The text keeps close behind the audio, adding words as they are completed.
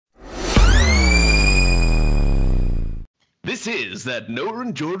This is that Noah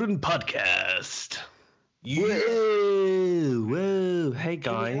and Jordan podcast. Whoa. Hey,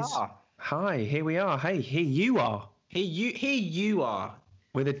 guys. Hi, here we are. Hey, here you are. Here you are.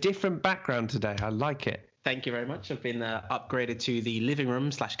 With a different background today. I like it. Thank you very much. I've been upgraded to the living room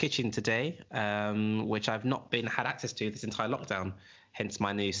 / kitchen today, which I've not had access to this entire lockdown, hence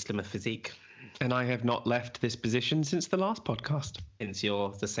my new slimmer physique. And I have not left this position since the last podcast. Hence you're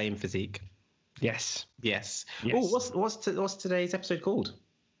the same physique. Yes. Oh, what's today's episode called?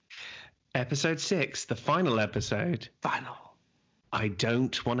 Episode 6, the final episode. Final. I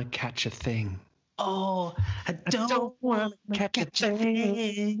don't want to catch a thing. Oh, I don't want to catch a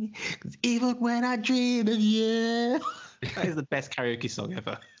thing. 'Cause even when I dream of you. That is the best karaoke song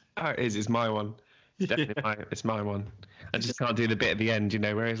ever. Oh, it is. It's my one. Definitely it's my one. I just can't do the bit at the end,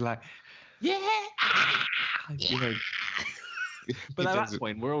 where it's like, yeah. But at that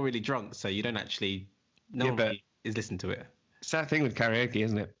point, we're all really drunk, so you don't actually. No one really is listening to it. It's that thing with karaoke,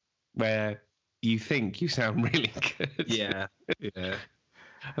 isn't it? Where you think you sound really good. Yeah. And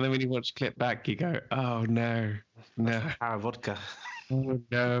then when you watch clip back, you go, "Oh no, Power of vodka." Oh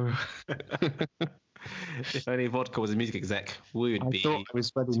no. If only vodka was a music exec, we would be. I thought I was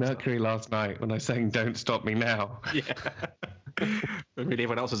Freddie Mercury last night when I sang "Don't Stop Me Now." Yeah. But really,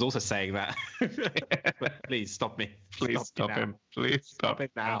 everyone else was also saying that. But please stop me. Please stop him. Please stop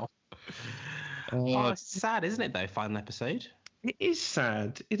it now. Oh, it's sad, isn't it? Though, final episode. It is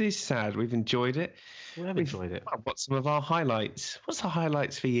sad. We've enjoyed it. We've enjoyed it. I've got some of our highlights. What's the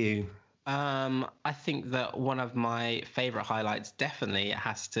highlights for you? I think that one of my favourite highlights definitely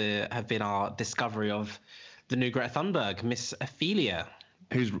has to have been our discovery of the new Greta Thunberg, Miss Ophelia.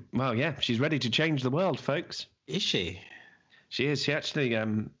 She's ready to change the world, folks. Is she? She is. She actually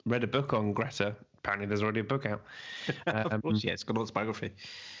read a book on Greta. Apparently, there's already a book out. Of course, yeah, it's got an autobiography.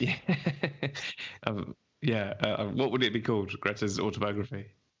 Yeah. What would it be called? Greta's autobiography.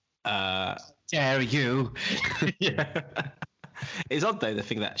 Dare you? Yeah. It's odd though, the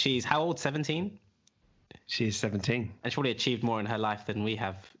thing that she's how old? 17. She is 17, and she's probably achieved more in her life than we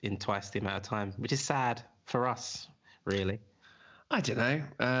have in twice the amount of time, which is sad for us, really. I don't know.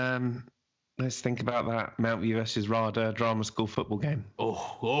 Let's think about that Mount View versus RADA drama school football game.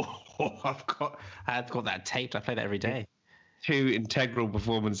 I've got that taped. I play that every day. 2 integral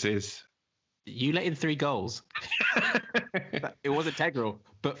performances. You let in 3 goals. It was integral,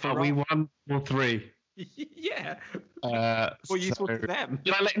 but for we won 4-3. Yeah. You saw them.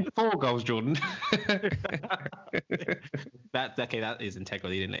 Did I let in 4 goals, Jordan? That is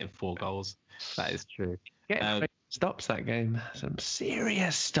integral. You didn't let in 4 goals. That is true. Stops that game. Some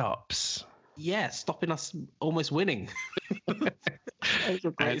serious stops. Yeah, stopping us almost winning. Getting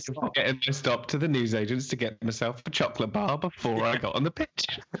my stop to the newsagents to get myself a chocolate bar before I got on the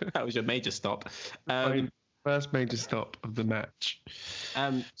pitch. That was your major stop. First major stop of the match.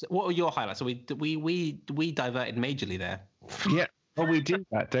 So what were your highlights? So we diverted majorly there. Yeah, well, we do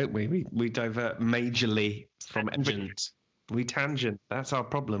that, don't we? We divert majorly from tangent. We tangent. That's our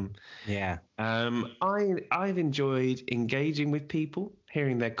problem. Yeah. I've enjoyed engaging with people,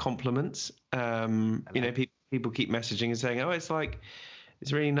 hearing their compliments. People keep messaging and saying, "Oh, it's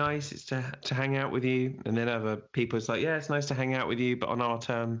really nice. It's to hang out with you." And then other people, it's like, "Yeah, it's nice to hang out with you, but on our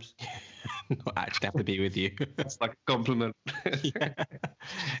terms." Not actually have to be with you. That's like a compliment. Yeah.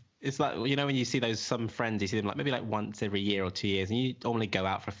 It's like, when you see some friends, you see them maybe once every year or 2 years, and you normally go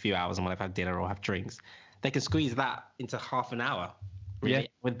out for a few hours and want to have dinner or have drinks. They can squeeze that into half an hour, really,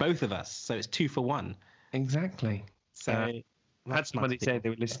 with both of us. So it's 2 for 1. Exactly. So I had somebody say they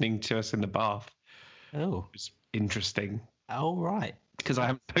were listening to us in the bath. Oh. It was interesting. Oh, right. Because I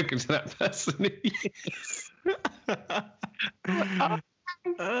haven't spoken to that person in years.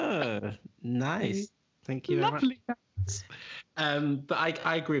 Nice. Thank you very much. But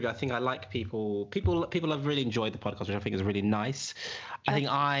I agree with you. I think I like people have really enjoyed the podcast, which I think is really nice. I think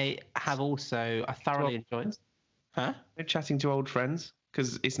I thoroughly enjoyed. Huh? We're chatting to old friends,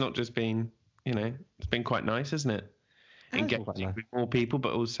 because it's not just been, it's been quite nice, hasn't it? Engaging with more people,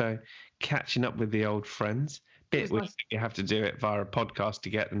 but also catching up with the old friends. Nice. You have to do it via a podcast to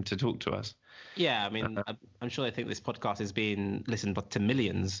get them to talk to us. Yeah, I mean, I'm sure they think this podcast is being listened to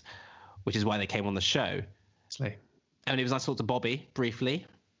millions, which is why they came on the show. Absolutely. And it was nice to talk to Bobby briefly.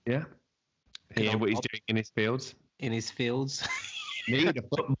 Yeah. Hear what he's doing in his fields. Need a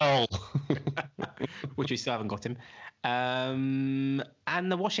football. Which we still haven't got him. And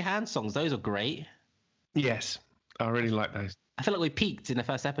the Wash Your Hands songs, those are great. Yes, I really like those. I feel like we peaked in the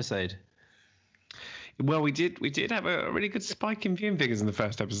first episode. Well, we did have a really good spike in viewing figures in the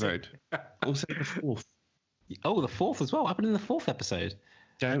first episode. Also the 4th. Oh, the 4th as well. What happened in the 4th episode?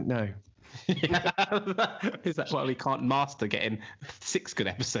 Don't know. Is that why we can't master getting 6 good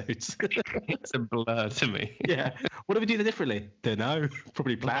episodes? It's a blur to me. Yeah. What do we do differently? Don't know.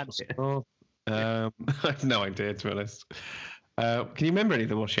 Probably planned it. I have no idea, to be honest. Can you remember any of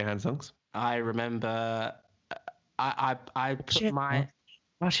the Wash Your Hands songs? I remember. I put my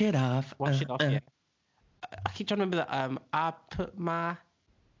wash it off. wash it off. Yeah. I keep trying to remember that.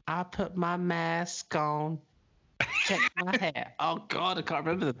 I put my mask on. Check my hair. Oh God, I can't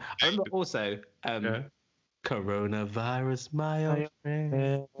remember them. I remember also coronavirus, my old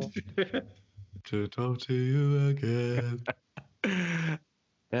friend. To talk to you again. Yeah,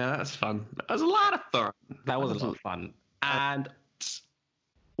 that's fun. That was a lot of fun. That was a lot of fun. And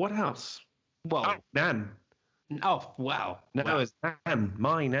what else? well, Oh, Nan. oh wow, Noah's Nan.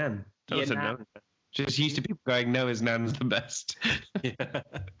 My Nan. Yeah, Nan. Nan. Just used to people going, Noah's Nan's the best. Yeah.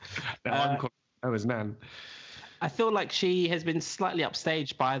 Now I'm calling Noah's Nan. I feel like she has been slightly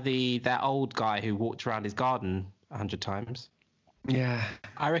upstaged by that old guy who walked around his garden 100 times. Yeah.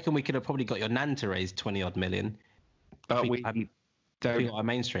 I reckon we could have probably got your nan to raise 20 odd million. But we don't got a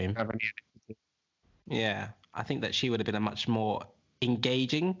mainstream. have any. Yeah. I think that she would have been a much more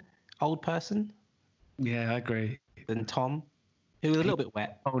engaging old person Yeah, I agree. than Tom, who was a little bit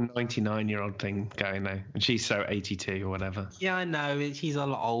wet. Oh, 99-year-old thing going there. And she's so 82 or whatever. Yeah, I know. He's a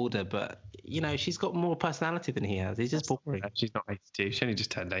lot older, but, she's got more personality than he has. He's just boring. She's not 82. She only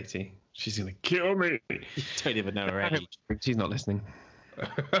just turned 80. She's going to kill me. You don't even know her age. She's not listening.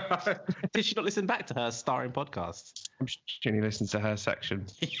 Did she not listen back to her starring podcasts? I'm sure she only listens to her section,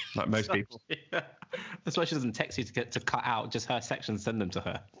 like most people. Yeah. That's why she doesn't text you to cut out just her section and send them to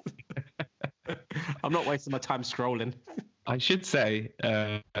her. I'm not wasting my time scrolling. I should say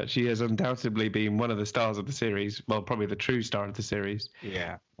she has undoubtedly been one of the stars of the series. Well, probably the true star of the series.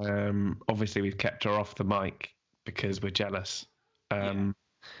 Yeah. Obviously, we've kept her off the mic because we're jealous.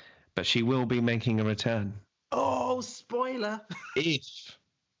 But she will be making a return. Oh, spoiler!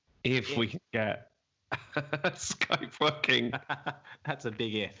 If we can get Skype working. That's a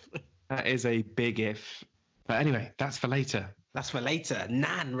big if. That is a big if. But anyway, that's for later. That's for later.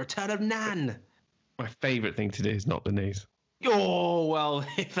 Nan, return of Nan. My favourite thing to do is not the news. Oh, well,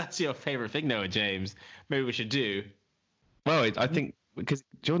 if that's your favourite thing, Noah James, maybe we should do. Well, I think because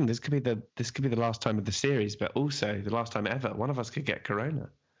Jordan, this could be the last time of the series, but also the last time ever. One of us could get corona.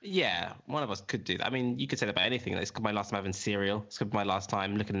 Yeah, one of us could do that. I mean, you could say that about anything. This could be my last time having cereal. This could be my last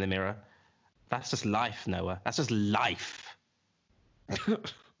time looking in the mirror. That's just life, Noah. That's just life.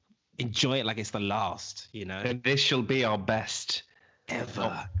 Enjoy it like it's the last, And this shall be our best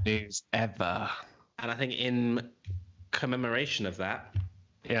ever news ever. And I think in commemoration of that.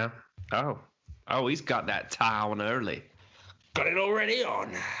 Yeah. Oh, he's got that tie on early. Got it already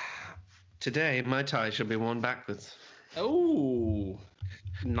on. Today, my tie shall be worn backwards. Oh,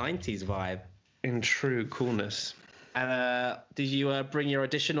 90s vibe. In true coolness. Did you bring your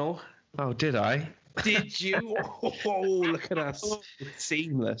additional? Oh, did I? Did you? Oh, look at us.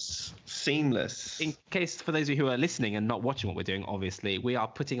 Seamless. In case, for those of you who are listening and not watching what we're doing, obviously, we are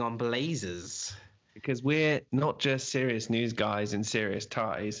putting on blazers. Because we're not just serious news guys in serious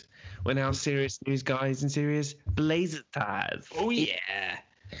ties. We're now serious news guys in serious blazer ties. Oh, yeah.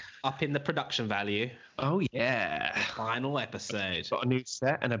 Up in the production value. Oh, yeah. Final episode. Got a new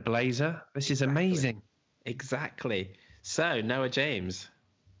set and a blazer. This is amazing. Exactly. So, Noah James.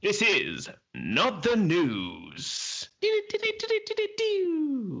 This is Not the News.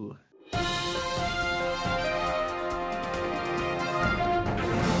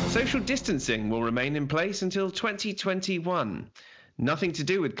 Social distancing will remain in place until 2021. Nothing to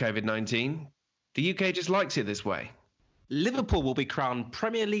do with COVID-19. The UK just likes it this way. Liverpool will be crowned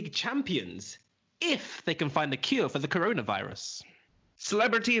Premier League champions if they can find a cure for the coronavirus.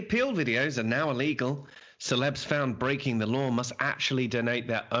 Celebrity appeal videos are now illegal. Celebs found breaking the law must actually donate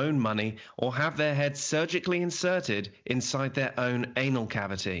their own money or have their heads surgically inserted inside their own anal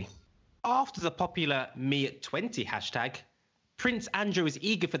cavity. After the popular Me at 20 hashtag, Prince Andrew is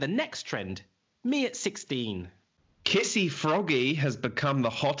eager for the next trend, Me at 16. Kissy Froggy has become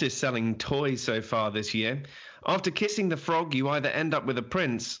the hottest selling toy so far this year. After kissing the frog, you either end up with a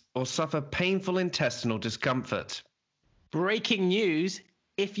prince or suffer painful intestinal discomfort. Breaking news,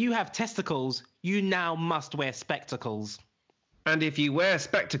 if you have testicles, you now must wear spectacles. And if you wear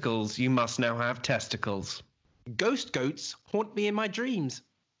spectacles, you must now have testicles. Ghost goats haunt me in my dreams.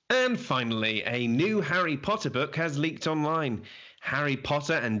 And finally, a new Harry Potter book has leaked online. Harry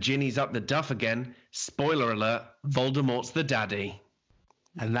Potter and Ginny's up the duff again. Spoiler alert, Voldemort's the daddy.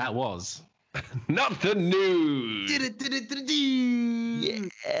 And that was... Not the news!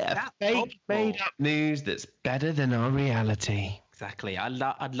 Yeah, fake made-up news that's better than our reality. Exactly.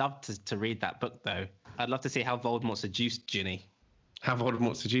 I'd love to read that book, though. I'd love to see how Voldemort seduced Ginny. How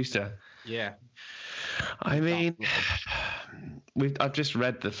Voldemort seduced her. Yeah. I mean, I've just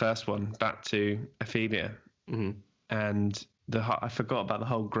read the first one, Back to Ophelia, and I forgot about the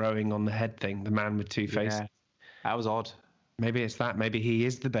whole growing on the head thing. The man with two faces. Yeah. That was odd. Maybe it's that. Maybe he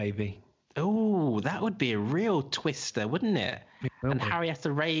is the baby. Oh, that would be a real twister, wouldn't it? And Harry has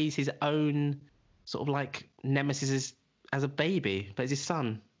to raise his own sort of like nemesis as a baby, but it's his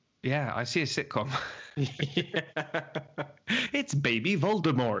son. Yeah, I see a sitcom. It's Baby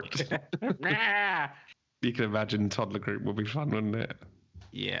Voldemort. You can imagine Toddler Group will be fun, wouldn't it?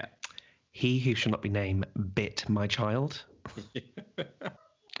 Yeah. He who shall not be named bit my child.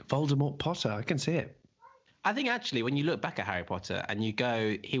 Voldemort Potter, I can see it. I think actually, when you look back at Harry Potter and you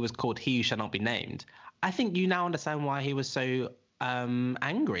go, he was called He Who Shall Not Be Named, I think you now understand why he was so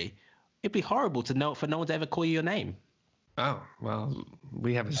angry. It'd be horrible for no one to ever call you your name. Oh, well,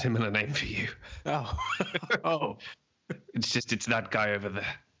 we have a similar name for you. Oh. Oh. It's that guy over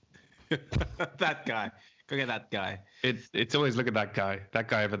there. That guy. Go get that guy. It's always look at that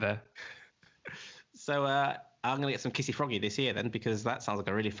guy over there. So I'm going to get some Kissy Froggy this year then, because that sounds like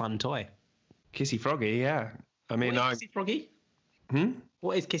a really fun toy. Kissy Froggy, yeah. I mean, Kissy Froggy?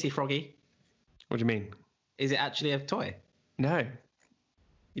 What is Kissy Froggy? What do you mean? Is it actually a toy? No.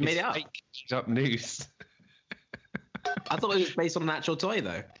 You made it up? It's up news. I thought it was based on an actual toy,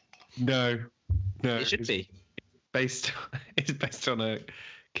 though. No. It should be. It's based on a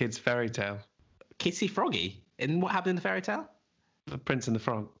kid's fairy tale. Kissy Froggy? And what happened in the fairy tale? The Princess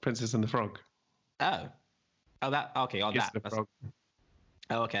and the Frog. Oh. Oh, that. Okay, on that. Frog.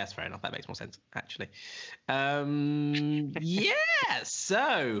 Oh, okay, that's fair enough. That makes more sense, actually. Yeah.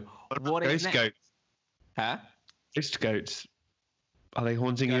 So, what is next? Goats? Huh? Ghost goats. Are they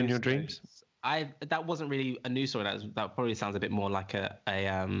haunting you in your dreams? That wasn't really a news story. That probably sounds a bit more like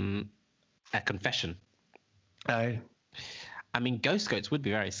a confession. Oh. I mean, ghost goats would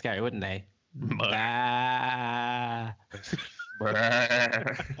be very scary, wouldn't they?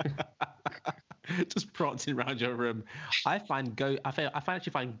 Just prancing around your room. I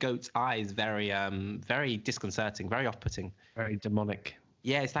actually find goats' eyes very very disconcerting, very off-putting. Very demonic.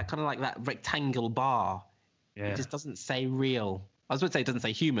 Yeah, it's that kind of like that rectangle bar. Yeah. It just doesn't say real. I was going to say it doesn't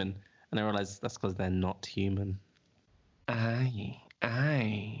say human, and I realised that's because they're not human. Aye.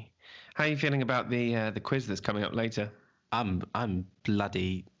 How are you feeling about the quiz that's coming up later? I'm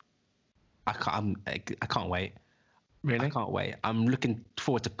bloody. I can't wait. Really? I can't wait. I'm looking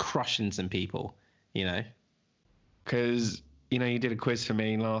forward to crushing some people. You know. Because you did a quiz for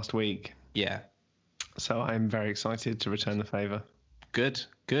me last week. Yeah. So I'm very excited to return the favour. Good.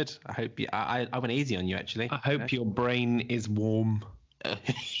 I hope I went easy on you actually. I hope your brain is warm.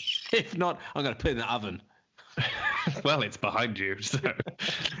 If not, I'm going to put it in the oven. Well, it's behind you, so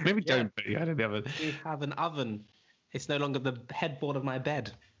maybe don't put it in the oven. We have an oven. It's no longer the headboard of my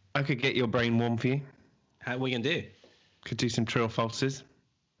bed. I could get your brain warm for you. What are you going to do? Could do some true or falses.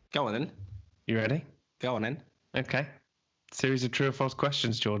 Go on then. You ready? Go on then. Okay. Series of true or false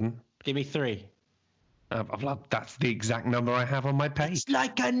questions, Jordan. Give me 3. That's the exact number I have on my page. It's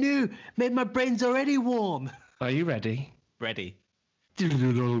like I knew. Made my brain's already warm. Are you ready? Ready. Dim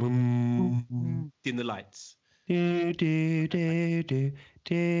the lights. There's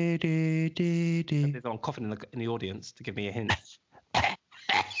someone coughing in the audience to give me a hint.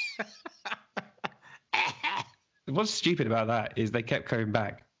 What's stupid about that is they kept coming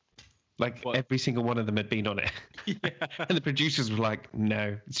back. Like every single one of them had been on it. Yeah. And the producers were like,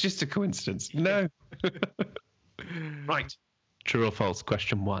 no, it's just a coincidence. No. Right. True or false?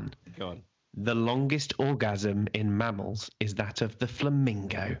 Question 1. Go on. The longest orgasm in mammals is that of the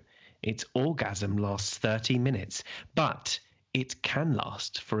flamingo. Its orgasm lasts 30 minutes, but it can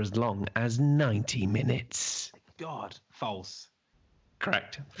last for as long as 90 minutes. God, false.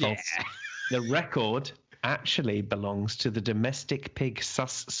 Correct. False. Yeah. The record actually belongs to the domestic pig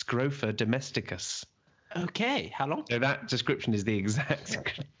Sus scrofa domesticus. Okay, how long? So that description is the exact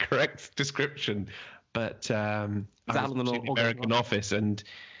correct description, but I was in the American Office and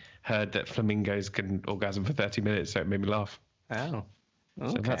heard that flamingos can orgasm for 30 minutes, so it made me laugh. Oh,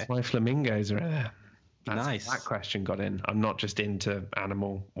 okay. So that's why flamingos are there. That's nice. That question got in. I'm not just into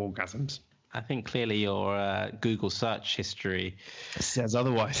animal orgasms. I think clearly your Google search history says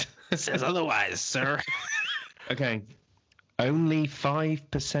otherwise. Says otherwise, sir. Okay. Only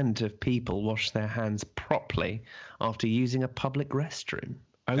 5% of people wash their hands properly after using a public restroom.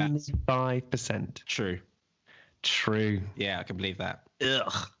 Only 5%. True. Yeah, I can believe that.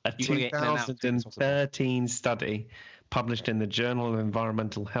 Ugh. A 2013 study published in the Journal of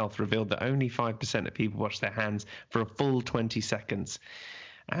Environmental Health revealed that only 5% of people wash their hands for a full 20 seconds.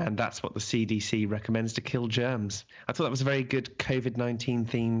 And that's what the CDC recommends to kill germs. I thought that was a very good COVID-19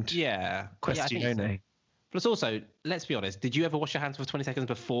 themed question. So. Plus also, let's be honest, did you ever wash your hands for 20 seconds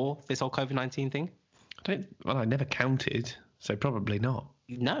before this whole COVID-19 thing? I never counted, so probably not.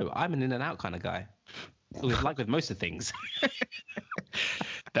 No, I'm an in and out kind of guy. Like with most of things.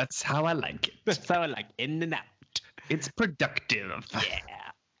 That's how I like it. That's how I like in and out. It's productive. Yeah.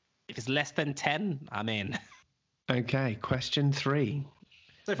 If it's less than 10, I'm in. Okay, question 3.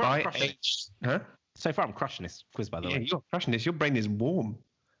 So far, I'm crushing So far, I'm crushing this quiz, by the way. You're crushing this. Your brain is warm.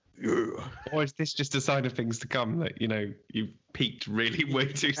 Yeah. Or is this just a sign of things to come that, you've peaked really way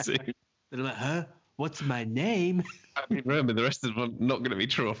too soon? They're like, huh? What's my name? I mean, remember, the rest of them are not going to be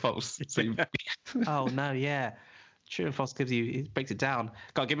true or false. So Oh, no, yeah. True and false it breaks it down.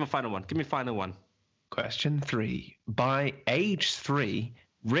 Go on, give me a final one. Give me a final one. Question 3. By age 3,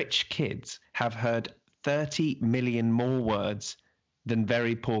 rich kids have heard 30 million more words than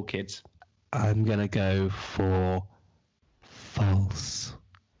very poor kids. I'm going to go for false.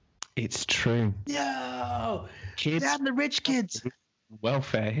 It's true. No! Kids. Damn the rich kids!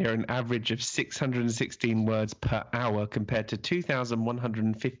 Welfare hear an average of 616 words per hour compared to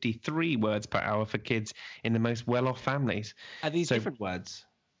 2,153 words per hour for kids in the most well-off families. Are these different words?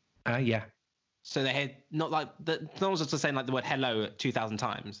 Yeah. So they had not like no one's just saying like the word hello 2,000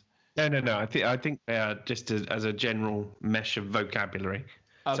 times. No. I think they are just as a general mesh of vocabulary.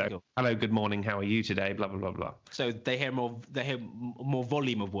 Oh, so, cool. Hello, good morning, how are you today? Blah blah blah blah. So they hear more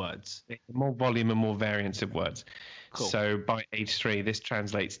volume of words. More volume and more variance of words. Cool. So by age 3, this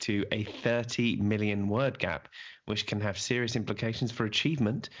translates to a 30 million word gap, which can have serious implications for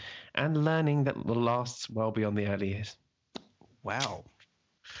achievement and learning that will last well beyond the early years. Wow.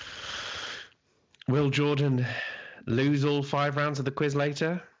 Will Jordan lose all 5 rounds of the quiz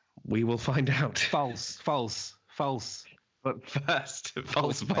later? We will find out. False. But first,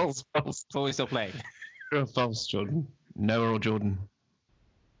 false. Before we stop playing. True or false, Jordan? Noah or Jordan?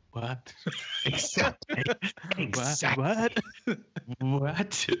 What? Exactly. What?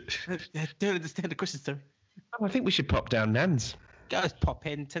 What? I don't understand the question, sorry. I think we should pop down Nans. Guys, pop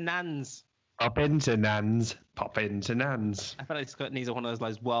into Nans. Pop into Nans. I feel like Scott needs one of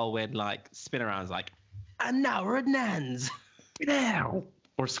those whirlwind spin arounds and now we're at Nans. Now.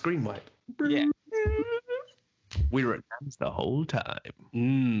 Or screen wipe. Yeah. We were at Nans the whole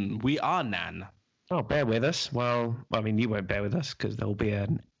time. We are Nan. Oh, bear with us. Well, I mean, you won't bear with us because there'll be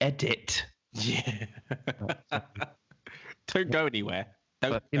an edit. Yeah. Don't go anywhere.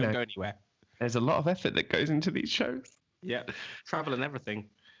 Don't go anywhere. There's a lot of effort that goes into these shows. Yeah. Travel and everything.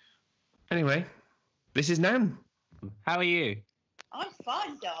 Anyway, this is Nan. How are you? I'm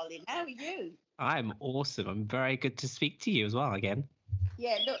fine, darling. How are you? I'm awesome. I'm very good to speak to you as well again.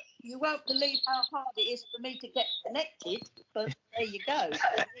 Yeah, look, you won't believe how hard it is for me to get connected, but there you go.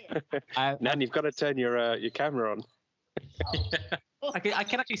 Nan, you've got to turn your camera on. I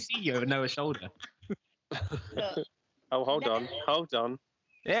can actually see you over Noah's shoulder. Look, oh, hold on.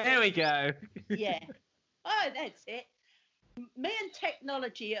 There we go. Yeah. Oh, that's it. Me and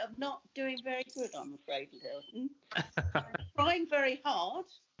technology are not doing very good, I'm afraid, Hilton. I'm trying very hard.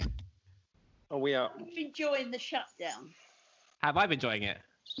 Oh, we are. I'm enjoying the shutdown. Have I been enjoying it?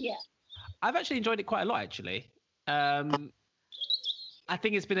 Yeah. I've actually enjoyed it quite a lot, actually. I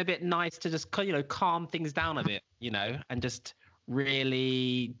think it's been a bit nice to just, calm things down a bit, and just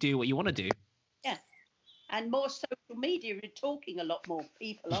really do what you want to do. Yeah. And more social media, we're talking a lot more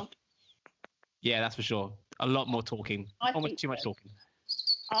people on. Yeah, that's for sure. A lot more talking. Almost too much talking.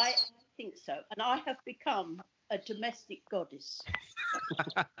 I think so. And I have become a domestic goddess.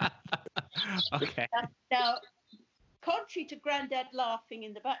 Okay. Now, contrary to Grandad laughing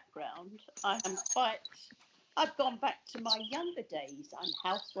in the background, I've gone back to my younger days. I'm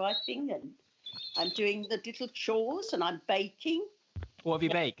housewifing and I'm doing the little chores and I'm baking. What have you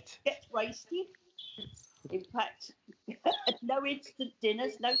baked? Gets wasted. In fact, no instant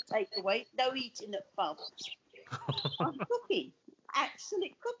dinners, no takeaway, no eating at pubs. I'm cooking,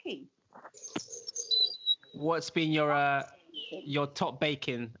 excellent cooking. What's been your top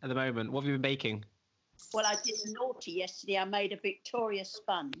baking at the moment? What have you been baking? Well, I did a naughty yesterday. I made a Victoria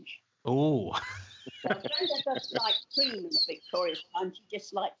sponge. Oh. Now, Grandad doesn't like cream in a Victoria sponge. He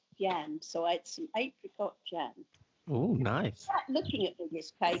just likes jam. So I had some apricot jam. Oh, nice. Looking at me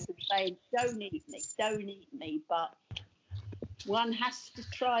this cake and saying, don't eat me. But one has to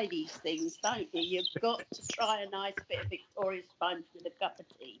try these things, don't you? You've got to try a nice bit of Victoria sponge with a cup of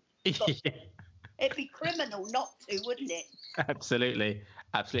tea. Yeah. It'd be criminal not to, wouldn't it? Absolutely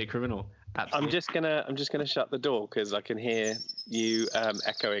criminal. I'm just gonna shut the door because I can hear you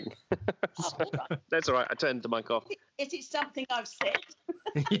echoing. Oh, all right. That's all right. I turned the mic off. Is it something I've said?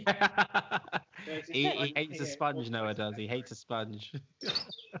 Yeah. He hates a sponge, Noah does. He hates a sponge.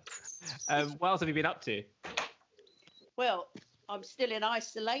 What else have you been up to? Well, I'm still in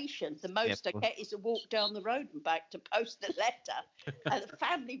isolation. The most I get is a walk down the road and back to post a letter, and the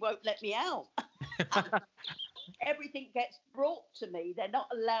family won't let me out. Everything gets brought to me. They're not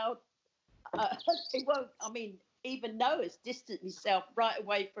allowed. They won't. I mean, even Noah's distanced himself right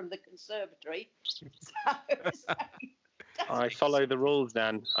away from the conservatory. So, I follow the rules,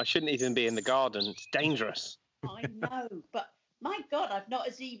 Nan. I shouldn't even be in the garden. It's dangerous. I know, but my God, I've not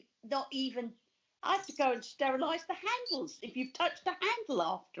even. I have to go and sterilise the handles if you've touched the handle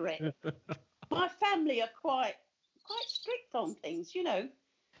after it. My family are quite strict on things, you know.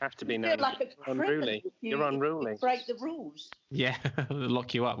 Have to be, You Nan. feel like a criminal if You're unruly. you break the rules. Yeah,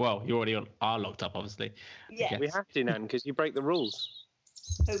 lock you up. Well, you already are locked up, obviously. Yeah. We have to, Nan, because you break the rules.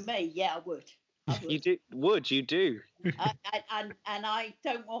 Who, me? Yeah, I would. You do. You do. And I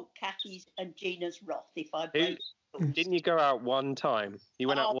don't want Kathy's and Gina's wrath if I break the rules. Didn't you go out one time? You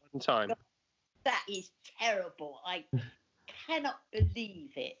went out one time. God, that is terrible. I cannot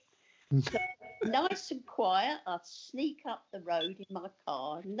believe it. So, nice and quiet, I'll sneak up the road in my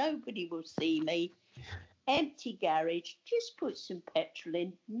car. Nobody will see me. Empty garage, just put some petrol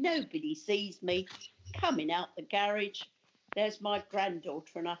in. Nobody sees me. Coming out the garage, there's my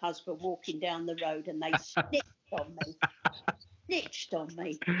granddaughter and her husband walking down the road, and they snitched on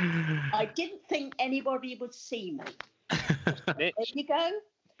me. I didn't think anybody would see me. There you go.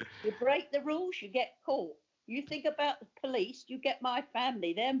 You break the rules, you get caught. You think about the police, you get my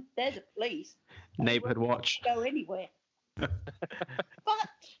family. They're the police. Neighbourhood watch. Go anywhere. But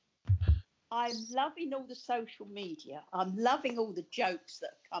I'm loving all the social media. I'm loving all the jokes that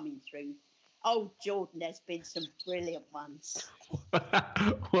are coming through. Oh, Jordan, there's been some brilliant ones.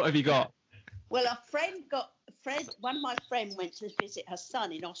 What have you got? Well, one of my friends went to visit her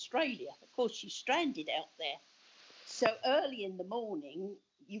son in Australia. Of course, she's stranded out there. So early in the morning,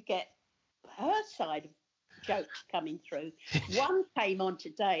 you get her side of jokes coming through. One came on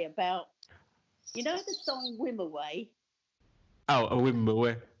today about, you know, the song Wimaway? Oh, a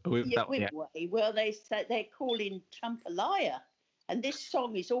Wimaway. Wimaway. Well, they're calling Trump a liar. And this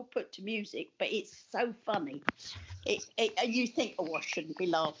song is all put to music, but it's so funny. And you think, oh, I shouldn't be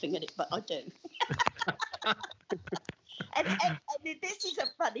laughing at it, but I do. and this is a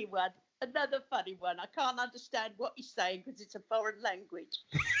funny one. Another funny one. I can't understand what he's saying because it's a foreign language.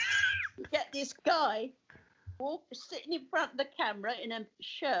 You get this guy sitting in front of the camera in a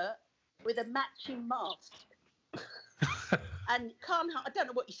shirt with a matching mask. And I don't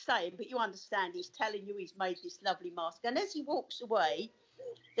know what he's saying, but you understand he's telling you he's made this lovely mask. And as he walks away,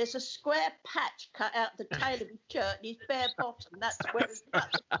 there's a square patch cut out the tail of his shirt and his bare bottom. That's where he's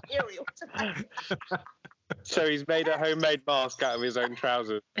got the material to make. So he's made a homemade mask out of his own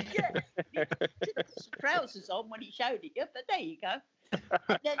trousers. Yeah, he should have put some trousers on when he showed it you, but there you go.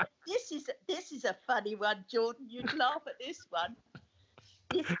 Then this is a funny one, Jordan. You'd laugh at this one.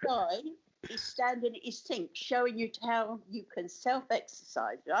 This guy is standing at his sink showing you how you can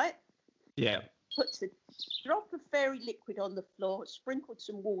self-exercise, right? Yeah. Puts a drop of fairy liquid on the floor, sprinkled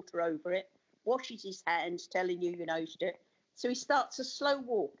some water over it, washes his hands, telling you know to do it. So he starts a slow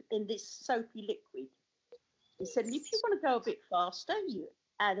walk in this soapy liquid. He said, if you want to go a bit faster, you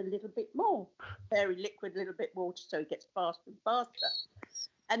add a little bit more fairy liquid, a little bit water, so he gets faster and faster.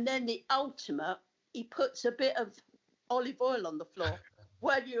 And then the ultimate, he puts a bit of olive oil on the floor.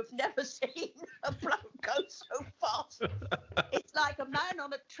 Well, you've never seen a bloke go so fast. It's like a man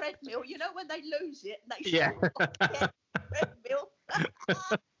on a treadmill. You know when they lose it and they get the treadmill?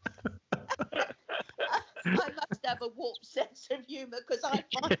 I must have a warped sense of humour because I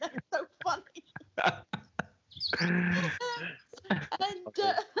find that so funny. And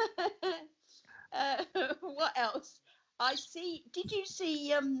what else? Did you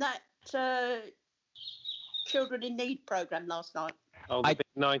see that Children in Need programme last night? Oh, the big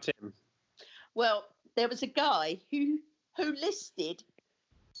night in. Well, there was a guy who listed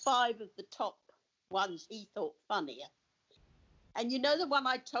 5 of the top ones he thought funnier. And you know the one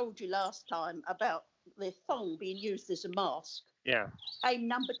I told you last time about the thong being used as a mask? Yeah. Came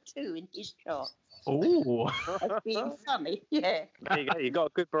number 2 in his chart. Oh. As being funny, yeah. There you go. You got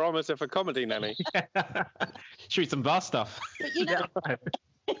a good barometer for comedy, Nanny. Shoot some bar stuff. But you know,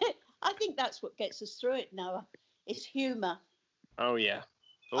 I think that's what gets us through it, Noah. It's humour. Oh, yeah.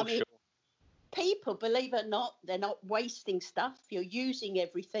 I mean, people, believe it or not, they're not wasting stuff. You're using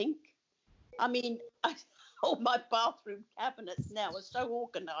everything. I mean, all my bathroom cabinets now are so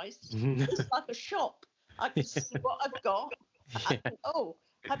organised. It's like a shop. I can see what I've got. I think, oh,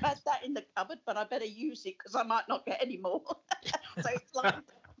 I've had that in the cupboard, but I better use it because I might not get any more. So it's like,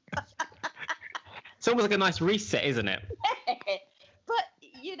 It's almost like a nice reset, isn't it? but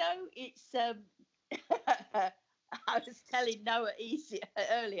you know, it's. I was telling Noah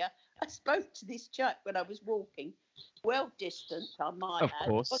earlier. I spoke to this chap when I was walking, well distant, I might Of add.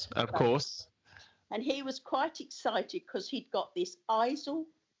 course, of course. And he was quite excited because he'd got this Isle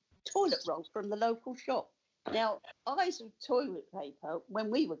toilet roll from the local shop. Now, Isle toilet paper, when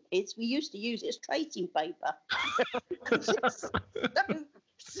we were kids, we used to use it as tracing paper.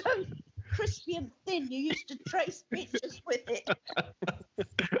 so crispy and thin, you used to trace pictures with it.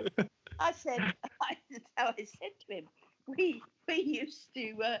 I said to him, we used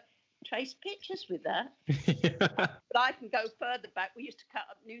to trace pictures with that. But I can go further back. We used to cut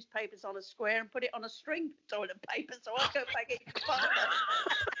up newspapers on a square and put it on a string for toilet paper. So I'll go back even farther.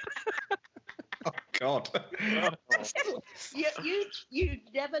 Oh God! you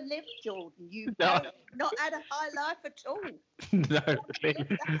never lived, Jordan. You No. not had a high life at all. No,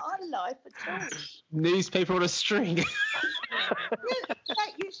 Lived a high life at all. newspaper on a string.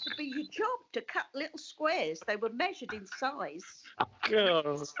 That used to be your job, to cut little squares. They were measured in size,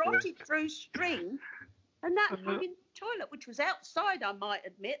 God. trotted through string, and that was in the toilet, which was outside, I might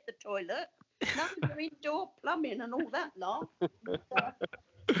admit, the toilet. Nothing for indoor plumbing and all that lot.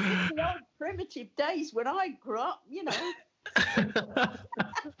 The old primitive days when I grew up, you know.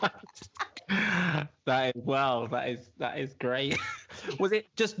 That is great. Was it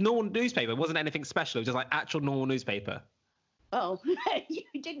just normal newspaper? Wasn't anything special? It was just like actual normal newspaper. Oh, you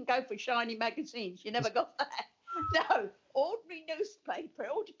didn't go for shiny magazines. You never got that. No, ordinary newspaper. It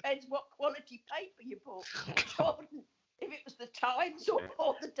all depends what quality paper you bought. Jordan, if it was the Times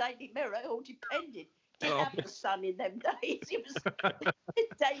or the Daily Mirror, it all depended. Didn't have the Sun in them days. It was the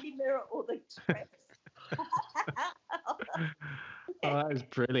Daily Mirror or the Express. Oh, that is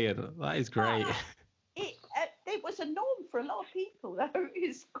brilliant. That is great. It was a norm for a lot of people, though. It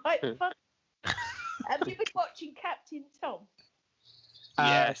was quite fun. Have you been watching Captain Tom?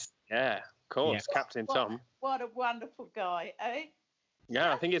 Yes. Yeah. Of course. Yeah. Captain Tom. What a wonderful guy, eh?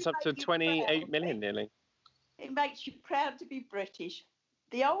 Yeah, I think it's up to Make you 28 proud, million eh? nearly. It makes you proud to be British.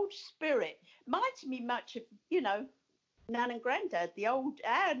 The old spirit reminds me much of, you know, Nan and Grandad. Our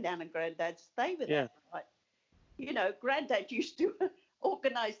Nan and Granddads, they were Yeah. that. Like, you know, Grandad used to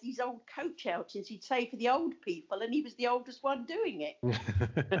organise these old coach outings. He'd say for the old people, and he was the oldest one doing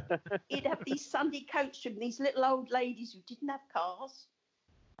it. He'd have these Sunday coach and these little old ladies who didn't have cars.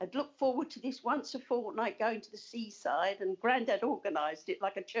 I'd look forward to this once a fortnight going to the seaside, and Grandad organised it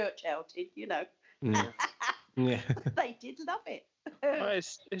like a church outing, you know. Yeah. They did love it. Well,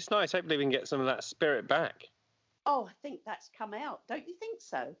 it's nice. Hopefully we can get some of that spirit back. Oh, I think that's come out. Don't you think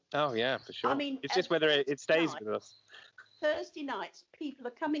so? Oh, yeah, for sure. I mean, it's just whether it stays with us. Thursday nights, people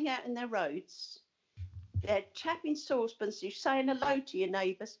are coming out in their roads. They're tapping saucepans. You're saying hello to your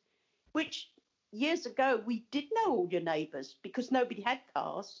neighbours, which years ago we did know all your neighbours because nobody had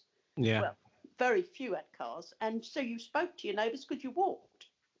cars. Yeah. Well, very few had cars. And so you spoke to your neighbours because you walked.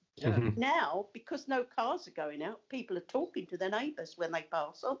 Yeah. Now, because no cars are going out, people are talking to their neighbours when they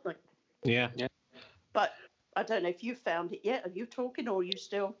pass, aren't they? Yeah. But I don't know if you found it yet. Are you talking or are you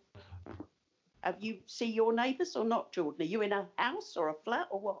still... Have you seen your neighbours or not, Jordan? Are you in a house or a flat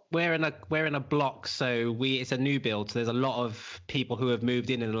or what? We're in a block, so it's a new build. So there's a lot of people who have moved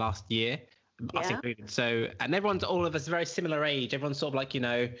in the last year, us Yeah. included. So and all of us very similar age. Everyone's sort of like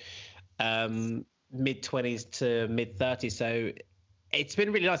mid-20s to mid-30s. So it's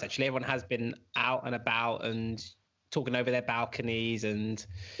been really nice actually. Everyone has been out and about and talking over their balconies and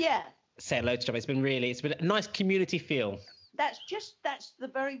Yeah. saying hello to each other. It's been a nice community feel. That's the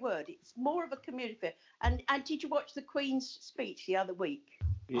very word. It's more of a community feel. And did you watch the Queen's speech the other week?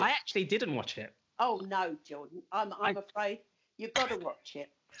 Yeah. I actually didn't watch it. Oh no, Jordan. I'm afraid you've got to watch it.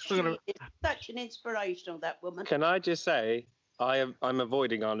 She Still gonna- is such an inspirational, that woman. Can I just say, I'm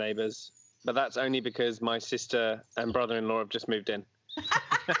avoiding our neighbours, but that's only because my sister and brother-in-law have just moved in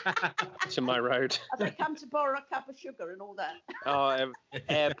to my road. Have they come to borrow a cup of sugar and all that? Oh,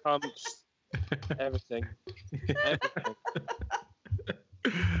 air pumps, everything.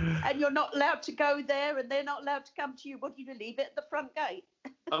 And you're not allowed to go there, and they're not allowed to come to you. What do you do? Leave it at the front gate?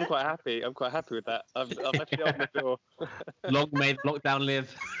 I'm quite happy with that. I've left it on the door. Long may lockdown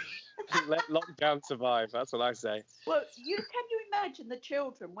live. Let lockdown survive. That's what I say. Well, can you imagine the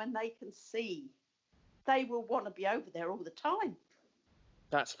children when they can see? They will want to be over there all the time.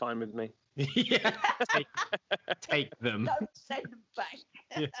 That's fine with me. Yeah, take them. Don't send them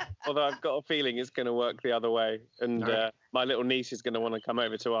back. Although I've got a feeling it's going to work the other way, and my little niece is going to want to come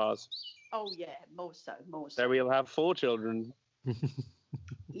over to ours. Oh yeah, more so. So we'll have 4 children.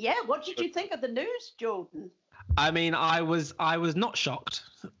 Yeah, what did you think of the news, Jordan? I mean, I was not shocked.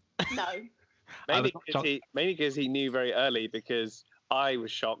 No. Mainly because he knew very early, because I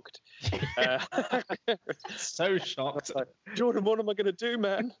was shocked. So shocked. Like, Jordan, what am I going to do,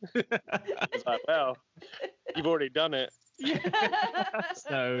 man? I was like, well, you've already done it.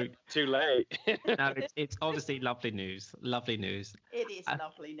 So Too late. no, it's obviously lovely news. Lovely news. It is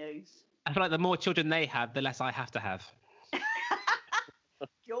lovely news. I feel like the more children they have, the less I have to have.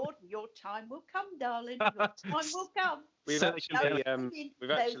 Jordan, your time will come, darling. Your time will come. We've So- actually agreed.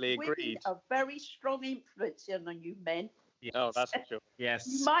 Women are very strong influence on you men. Yes. Oh, that's for sure. You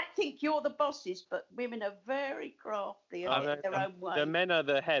Yes. might think you're the bosses, but women are very crafty and in their own way. The men are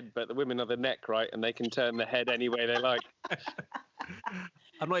the head, but the women are the neck, right? And they can turn the head any way they like.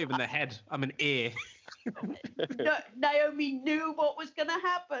 I'm not even the head. I'm an ear. No, Naomi knew what was going to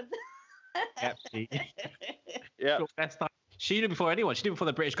happen. Yep. Yeah. Best time. She knew before anyone. She knew before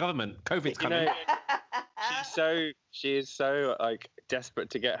the British government. COVID's You coming. know, she is so like desperate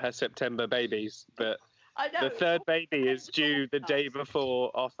to get her September babies, but I know. the third baby is due the day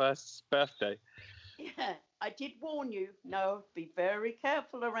before our first birthday. Yeah, I did warn you. No, be very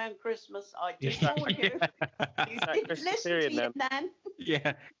careful around Christmas. I did Yeah. warn you. You didn't Christmas listen period to your now. nan.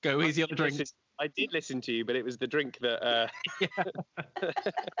 Yeah. Go easy on drinks. I did listen to you, but it was the drink that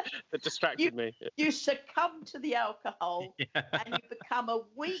that distracted me. You succumb to the alcohol Yeah. and you become a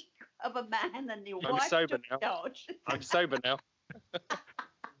weak of a man, and your I'm wife sober took now. charge. I'm sober now.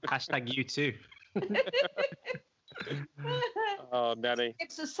 Hashtag you too. Oh, Nanny.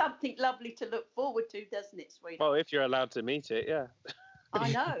 It's just something lovely to look forward to, doesn't it, sweetheart? Well, if you're allowed to meet it, yeah.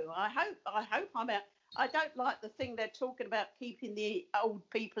 I know. I hope I'm out. I don't like the thing they're talking about, keeping the old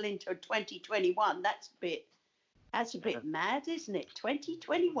people into 2021. That's a bit mad, isn't it?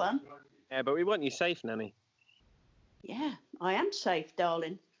 2021. Yeah, but we want you safe, Nanny. Yeah, I am safe,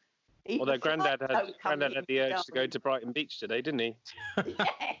 darling. Even Although if Grandad I don't come had in, the urge to go darling. to Brighton Beach today, didn't he?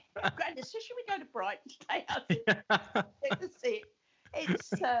 Yeah, Grandad said, should we go to Brighton today? I said, that's it. It's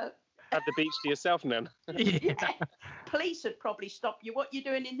Had the beach to yourself, Nan. yeah. Police would probably stop you. What you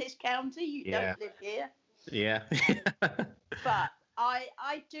doing in this county? You Yeah. don't live here. Yeah. But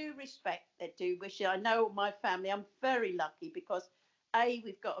I do respect their do wishes. I know my family. I'm very lucky because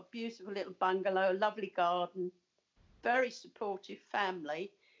we've got a beautiful little bungalow, a lovely garden, very supportive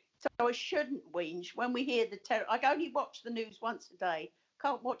family. So I shouldn't whinge when we hear the terror. I only watch the news once a day.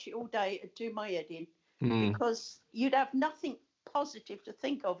 Can't watch it all day. It'd do my head in because you'd have nothing positive to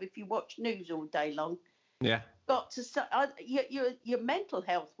think of if you watch news all day long. Yeah. Got to your mental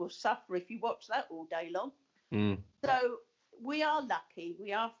health will suffer if you watch that all day long. So we are lucky,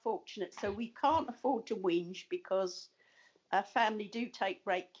 we are fortunate, so we can't afford to whinge because our family do take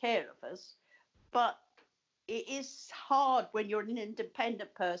great care of us. But it is hard when you're an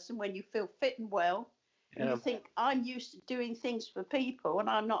independent person, when you feel fit and well, and you think, I'm used to doing things for people and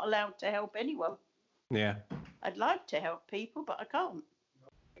I'm not allowed to help anyone. Yeah. I'd like to help people, but I can't.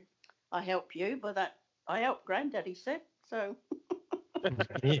 I help you, but I help Grandad, he said, so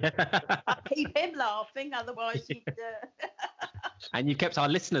Yeah. I keep him laughing, otherwise he'd... And you kept our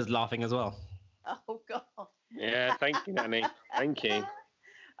listeners laughing as well. Oh, God. Yeah, thank you, Nanny. Thank you.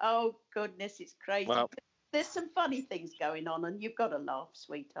 Oh, goodness, it's crazy. Well, There's some funny things going on, and you've got to laugh,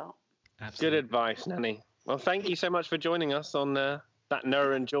 sweetheart. good Absolutely. advice, Nanny. Well, thank you so much for joining us on that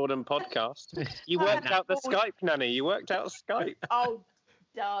Noah and Jordan podcast. You worked out the Skype, Nanny. You worked out Skype. Oh,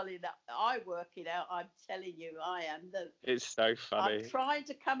 darling, I work it out. I'm telling you, I am. It's so funny. I'm trying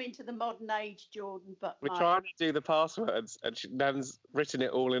to come into the modern age, Jordan, but We're trying to do the passwords, and Nan's written it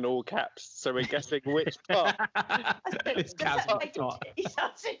all in all caps, so we're guessing which part. This Does cat's that make not. I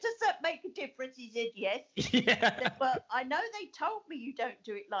said, does that make a difference? He said, yes. Yeah. Said, well, I know they told me you don't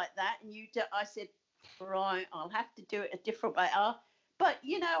do it like that, and you do. I said, right, I'll have to do it a different way. But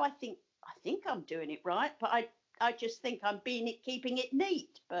I think I'm doing it right, but I just think I'm keeping it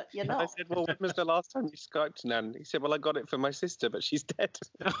neat. But you're I not. said, well, when was the last time you Skyped, Nan? He said, well, I got it for my sister, but she's dead.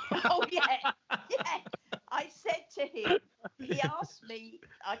 Oh yeah. I said to him, he asked me,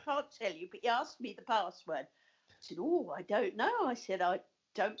 I can't tell you, but he asked me the password. I said, oh, I don't know. I said, I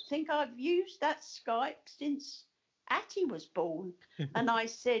don't think I've used that Skype since Attie was born. And I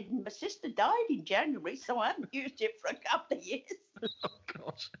said, my sister died in January, so I haven't used it for a couple of years. Oh,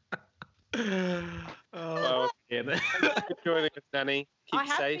 gosh. Well, yeah. thank you for joining us, Nanny. I Keep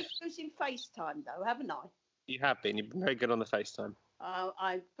have safe. been using FaceTime, though, haven't I? You have been. You've been very good on the FaceTime.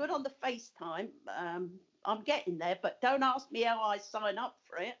 I'm good on the FaceTime. I'm getting there, but don't ask me how I sign up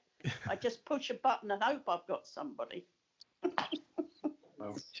for it. I just push a button and hope I've got somebody.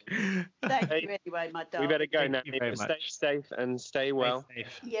 Thank you anyway, my We darling. better go Thank now. you very Stay much. safe and stay well. Stay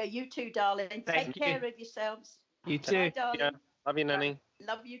safe. Yeah, you too, darling. Thank Take you. care of yourselves. You Bye, too. darling. Yeah. Love you, Nanny.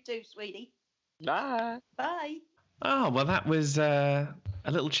 Love you too, sweetie. Bye. Bye. Oh, well, that was a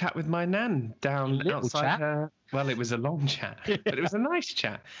little chat with my nan down little outside chat? her. Well, it was a long chat, but it was a nice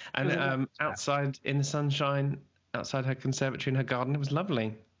chat. And was a nice chat. outside in the sunshine, outside her conservatory in her garden, it was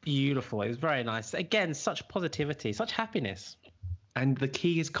lovely. Beautiful. It was very nice. Again, such positivity, such happiness. And the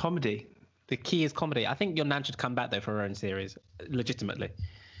key is comedy. The key is comedy. I think your nan should come back though for her own series, legitimately.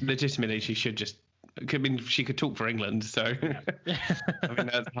 Legitimately, she should just. I mean, she could talk for England, so I mean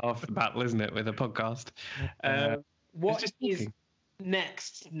that's half the battle, isn't it, with a podcast? What just is talking.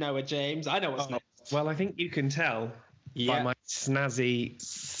 next, Noah James? I know what's next. Well, I think you can tell by Yeah. my snazzy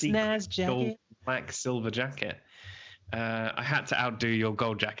Snaz gold jacket. black silver jacket. I had to outdo your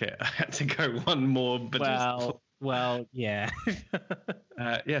gold jacket. I had to go one more. But Well, yeah.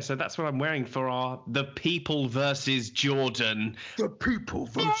 yeah, so that's what I'm wearing for the People versus Jordan. The People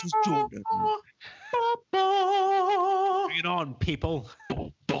versus Jordan. Bring it on, people.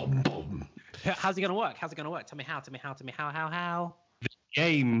 Boom, boom, boom. How's it gonna work? How's it gonna work? Tell me how. How?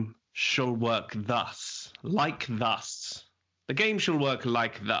 Game shall work thus, like thus. The game shall work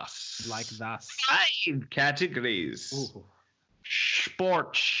like thus. Like thus. 5 categories. Ooh.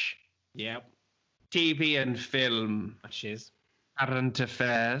 Sports, Yep. TV and film, Which is. current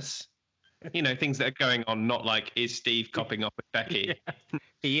affairs. You know, things that are going on, not like, is Steve copping up with Becky? Yeah.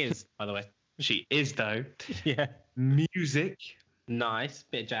 He is, by the way. She is, though. Yeah. Music Nice.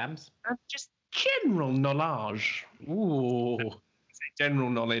 Bit of jams. and just general knowledge. Ooh. General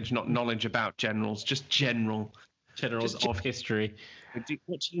knowledge, not knowledge about generals, just general. Generals Just- of history. What do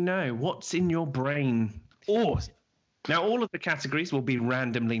you know? What's in your brain? Oh. Now, all of the categories will be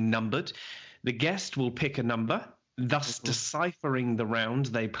randomly numbered. The guest will pick a number, thus deciphering the round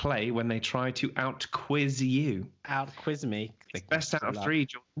they play when they try to out-quiz you. Out-quiz me. Best out of 3,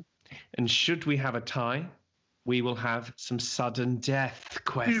 Jordan. And should we have a tie, we will have some sudden death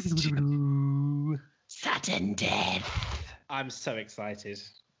questions. Sudden death. I'm so excited.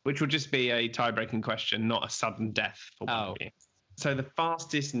 Which will just be a tie-breaking question, not a sudden death for one of you. So the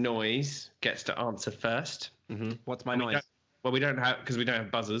fastest noise gets to answer first. Mm-hmm. What's my And we noise? don't- Well, we don't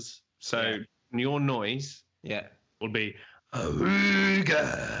have buzzers. So your noise Yeah. will be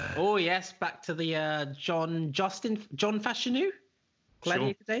Awooga. Oh yes, back to the John Fashanu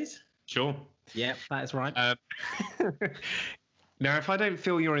Gladiator days. Sure. Yeah, that is right. Now, if I don't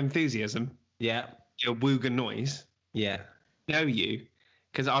feel your enthusiasm, Yeah, your wooga noise, yeah. know you,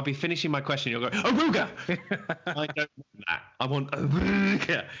 because I'll be finishing my question. You'll go Awooga. I don't want that. I want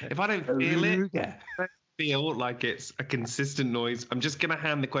Awooga. If I don't feel it, feel like it's a consistent noise, I'm just gonna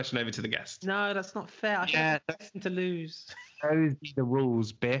hand the question over to the guest. No, that's not fair. I Yeah. should have nothing to lose. Those be the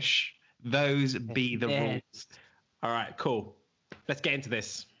rules, Bish. Those be the Yeah. rules. All right, cool. Let's get into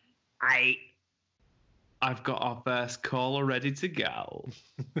this. I've got our first call ready to go.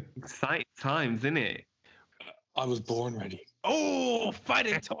 Exciting times, isn't it? I was born ready. Oh, fight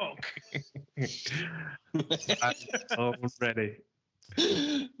and talk. Oh, ready.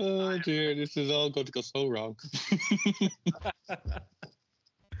 Oh dear, this is all going to go so wrong.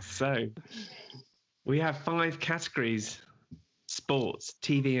 So, we have 5 categories: sports,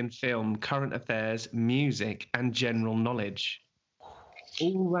 TV and film, current affairs, music, and general knowledge.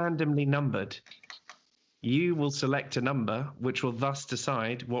 All randomly numbered. You will select a number, which will thus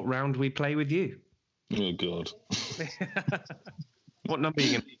decide what round we play with you. Oh god. What number are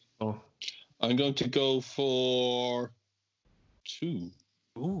you going to go for? I'm going to go for 2.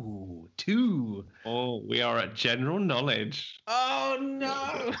 Ooh, 2. Oh, we are at general knowledge. Oh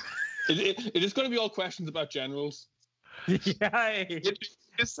no. It is going to be all questions about generals. Yeah. You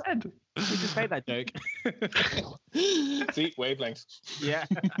just said. We just made that joke. See, wavelengths. Yeah.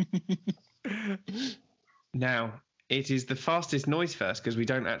 Now, it is the fastest noise first because we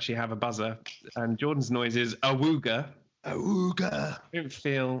don't actually have a buzzer. And Jordan's noise is awooga. Awooga. I don't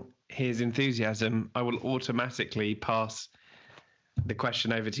feel his enthusiasm. I will automatically pass the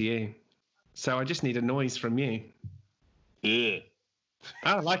question over to you. So I just need a noise from you. Yeah.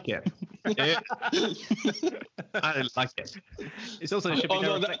 I like it. Yeah. I like it. It's also should be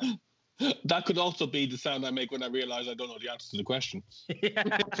Although no that could also be the sound I make when I realize I don't know the answer to the question.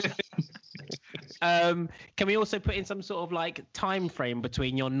 Yeah. Can we also put in some sort of like time frame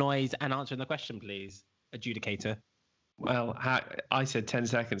between your noise and answering the question, please, adjudicator? Well, I said 10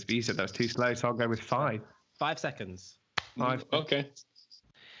 seconds, but you said that was too slow, so I'll go with 5. 5 seconds. Okay.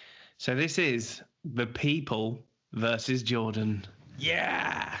 So this is the people versus Jordan.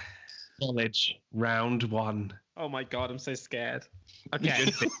 Yeah. Knowledge round 1. Oh my God, I'm so scared. Okay.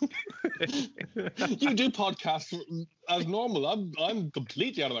 You do podcasts as normal. I'm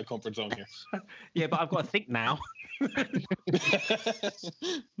completely out of my comfort zone here. Yeah, but I've got to think now.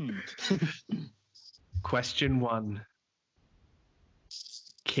 Question 1.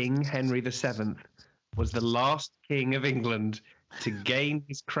 King Henry VII was the last king of England to gain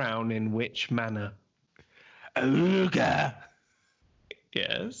his crown in which manner? Ooga.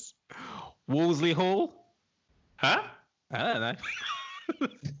 Yes. Wolseley Hall? Huh? I don't know.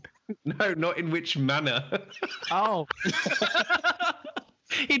 No, not in which manner. Oh.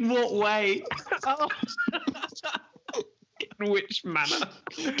 In what way? Oh. In which manner?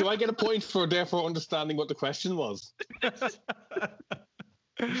 Do I get a point for therefore understanding what the question was?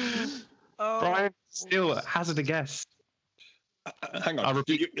 Brian still hazard a guess. Hang on. I'll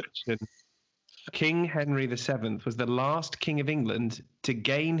repeat the question. King Henry VII was the last king of England to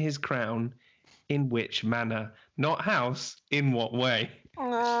gain his crown in which manner? Not house, in what way?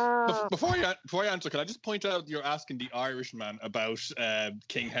 Before you answer, can I just point out you're asking the Irishman about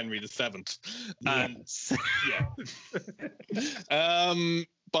King Henry VII? Yes.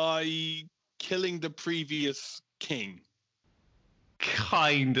 By killing the previous king.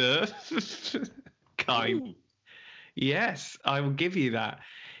 Kind of. Kind. Yes, I will give you that.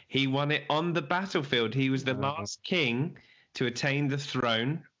 He won it on the battlefield. He was the last king to attain the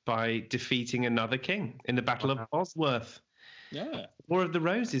throne by defeating another king in the Battle of Bosworth. Yeah. War of the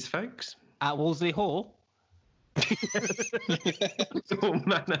Roses, folks. At Wolseley Hall? Oh,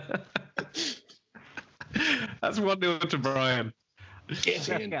 man. That's 1-0 to Brian. I feel I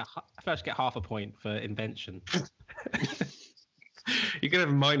should get half a point for invention. You're going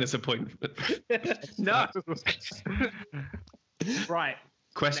to have minus a point. No. Right.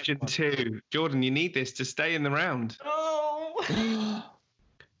 Question 2. Jordan, you need this to stay in the round. Oh.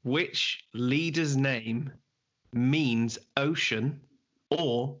 Which leader's name means ocean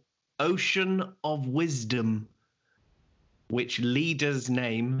or ocean of wisdom? Which leader's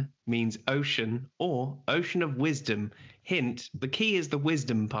name means ocean or ocean of wisdom? Hint, the key is the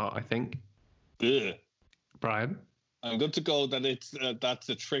wisdom part, I think. Ugh. Brian? I'm good to go that that's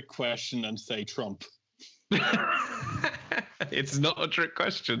a trick question and say Trump. It's not a trick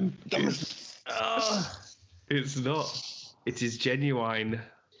question. Oh. It's not. It is genuine.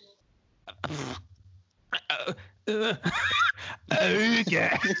 Yeah.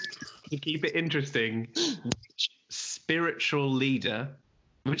 To keep it interesting, which spiritual leader's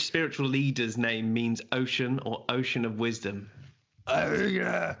name means ocean or ocean of wisdom?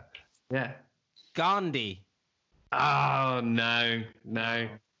 Yeah. Gandhi. Oh, no.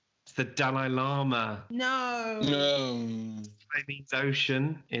 It's the Dalai Lama. No. It means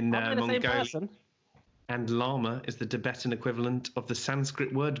ocean in Aren't they the same Mongolia. person? And Lama is the Tibetan equivalent of the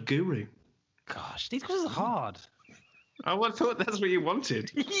Sanskrit word guru. Gosh, these questions are hard. Oh, I thought that's what you wanted.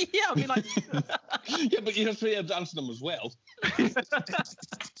 Yeah, I mean, like. Yeah, but you have to be able to answer them as well.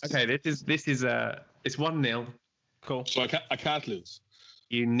 Okay, this is it's 1-0. Cool. So I can't lose.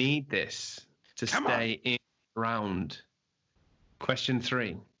 You need this to stay in the round. Question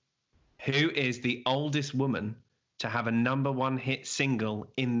 3. Who is the oldest woman to have a #1 hit single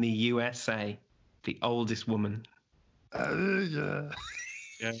in the USA? The oldest woman.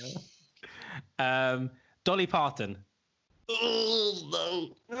 Dolly Parton. Oh,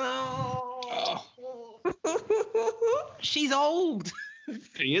 Oh. She's old. no.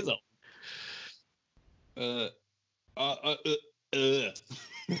 She is old.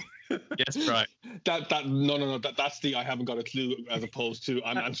 Yes, right. That's the I haven't got a clue as opposed to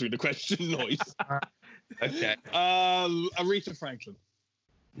I'm answering the question noise. Okay. Aretha Franklin.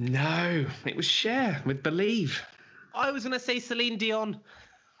 No, it was Cher with Believe. I was going to say Celine Dion.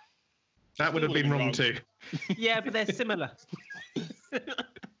 That would have been wrong too. Yeah, but they're similar.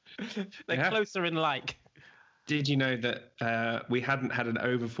 They're closer in like. Did you know that we hadn't had an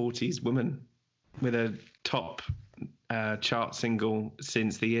over 40s woman with a top chart single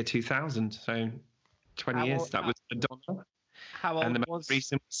since the year 2000? So 20 years. That was Madonna. How old And the was most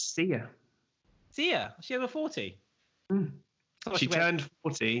recent was Sia. Sia? Was she over 40? She turned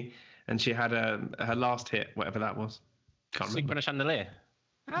 40 and she had her last hit, whatever that was. Can't Sweet remember. British Chandelier.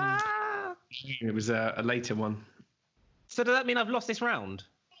 Ah. It was a later one. So does that mean I've lost this round?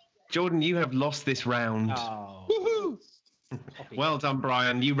 Jordan, you have lost this round. Oh. Woohoo! Well done,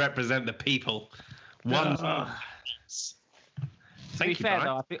 Brian. You represent the people. One. To be you, fair,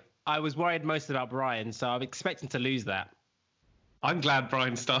 Brian. though, I was worried most about Brian, so I'm expecting to lose that. I'm glad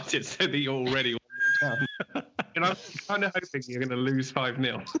Brian started so that you're already 1-1. And I'm kind of hoping you're going to lose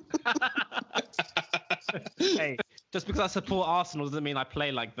 5-0. Hey, just because I support Arsenal doesn't mean I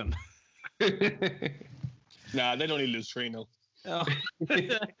play like them. Nah, they'd only lose 3-0. Oh.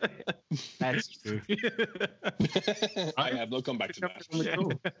 That's true. We'll come back to that.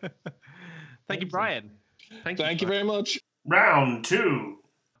 Thank you, Brian. Thank you very much. Round 2.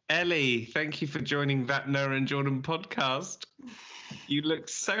 Ellie, thank you for joining that Noah and Jordan podcast. You look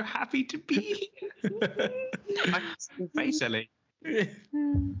so happy to be here. I can see your face, Ellie.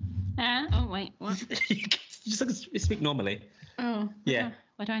 Oh, wait, what? You just speak normally. Oh, Yeah.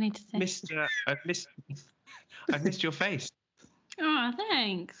 What do I need to say? I've missed your face. Oh,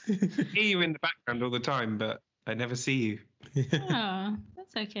 thanks. I hear you in the background all the time, but I never see you. Oh,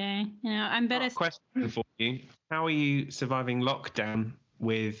 that's okay. You know, I'm better. Question for you: how are you surviving lockdown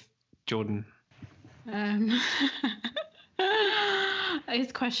with Jordan?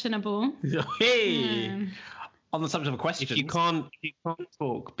 It's questionable. Hey. On the subject of questions. If you can't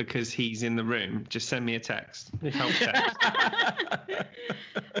talk because he's in the room, just send me a text. Help text.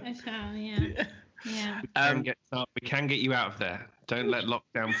 I shall, yeah. We can get you out of there. Don't let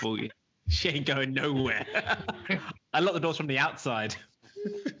lockdown fool you. She ain't going nowhere. I lock the doors from the outside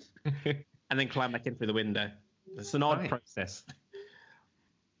and then climb back in through the window. It's an odd process.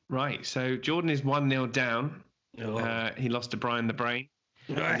 Right, so Jordan is 1-0 down. He lost to Brian the Brain.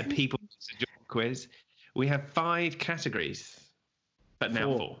 The People quiz. We have 5 categories, but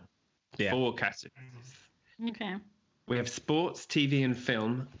now 4. Yeah. 4 categories. Okay. We have sports, TV and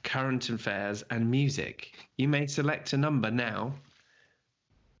film, current affairs, and music. You may select a number now.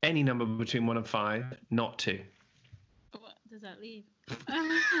 Any number between 1 and 5, not 2. What does that leave?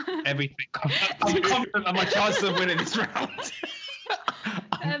 Everything. I'm confident of my chances of winning this round.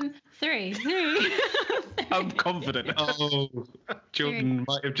 3. I'm confident. Oh, Jordan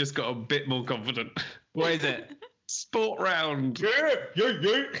might have just got a bit more confident. What is it? Sport round. Yeah.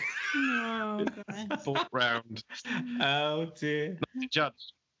 Oh, God. Sport round. Oh, dear. Not to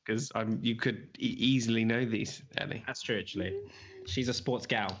judge, because you could easily know these, Ellie. That's true, actually. She's a sports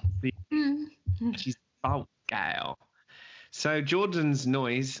gal. She's a sport gal. So Jordan's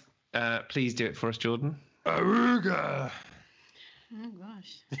noise, please do it for us, Jordan. Aruga. Oh,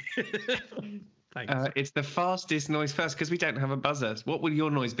 gosh. Thanks. It's the fastest noise first because we don't have a buzzer. What would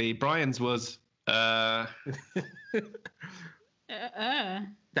your noise be? Brian's was. That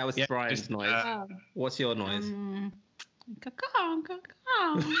was Brian's noise. What's your noise?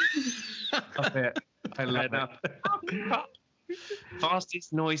 I love it.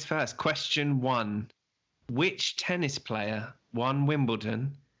 Fastest noise first. Question 1. Which tennis player won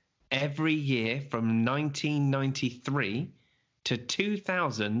Wimbledon every year from 1993 to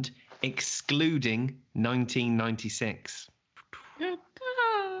 2000, excluding 1996?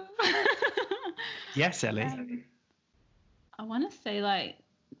 Yes, Ellie. I want to say like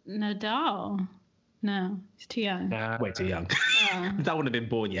Nadal. No, he's too young. Way too young. That wouldn't have been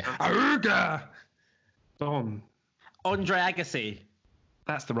born yet. Aruga. Don. Andre Agassi.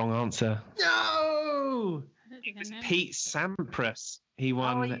 That's the wrong answer. No. It was Pete Sampras. He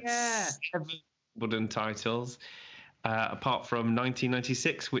won 7 Wimbledon titles, apart from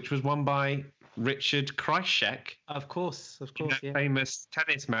 1996, which was won by Richard Krajicek. Of course, That famous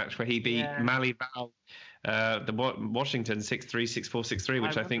tennis match where he beat Mali Val, the Washington 6-3, 6-4, 6-3,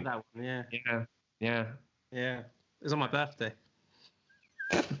 which I think. That one, yeah. It was on my birthday.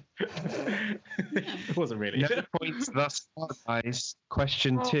 It wasn't really. No points thus far, guys.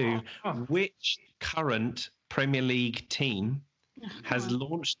 Question 2. Which current Premier League team has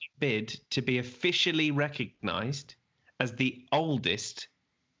launched a bid to be officially recognised as the oldest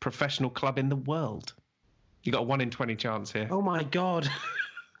professional club in the world? You got a 1 in 20 chance here. Oh my God.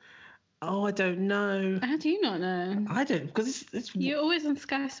 Oh, I don't know. How do you not know? I don't, because it's You're always on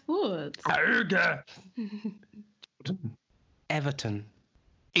Sky Sports. Everton.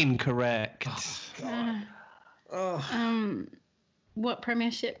 Incorrect. What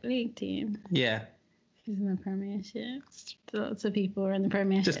Premiership League team? Yeah. Who's in the Premiership? Lots of people are in the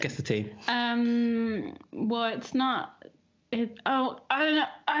Premiership. Just guess the team. Well, it's not. I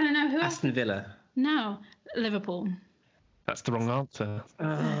don't know who. Aston Villa. No, Liverpool. That's the wrong answer.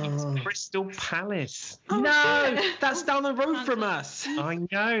 It's Crystal Palace. No, that's down the road from us. I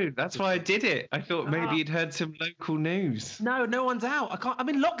know. That's why I did it. I thought maybe you'd heard some local news. No one's out. I'm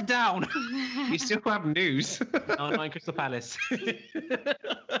in lockdown. You still have news. Online Crystal Palace.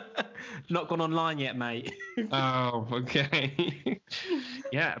 Not gone online yet, mate. Oh, okay.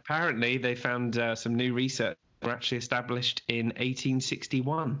 Yeah, apparently they found some new research. Were actually established in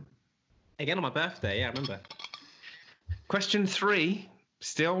 1861. Again on my birthday, yeah, I remember. Question 3,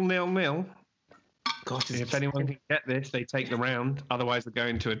 still 0-0. God, If anyone can get this, they take the round. Otherwise, they go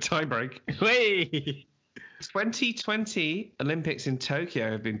into a tiebreak. Wait. 2020 Olympics in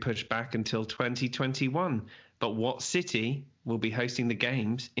Tokyo have been pushed back until 2021. But what city will be hosting the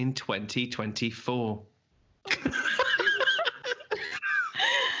games in 2024? I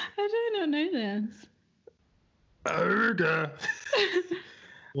do not know this. Ogre.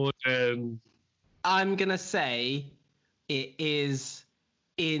 Gordon. I'm gonna say it is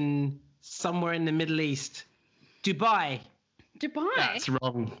in somewhere in the Middle East. Dubai. Dubai. That's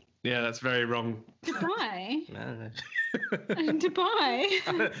wrong. Yeah, that's very wrong. Dubai. No.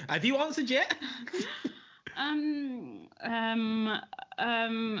 Dubai. Have you answered yet?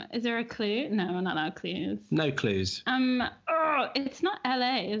 Is there a clue? No, we're not allowed clues. No clues. It's not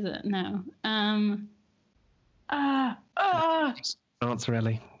LA, is it? No. Answer,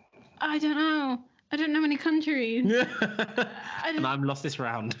 Ellie. I don't know. I don't know any countries. And I'm lost this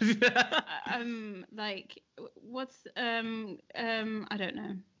round. What's I don't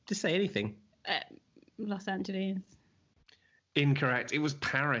know. Just say anything. Los Angeles. Incorrect. It was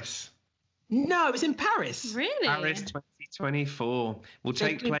Paris. No, it's in Paris. Really? Paris 2024 will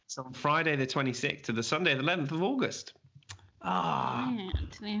take place on Friday the 26th to the Sunday the 11th of August. Ah. Yeah,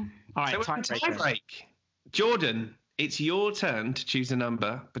 actually. All right, So we're in tiebreaker. tiebreak. Jordan, it's your turn to choose a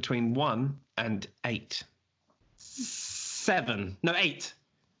number between 1 and 8. 7. No, 8.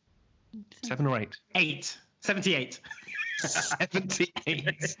 7 or 8? 8. 78.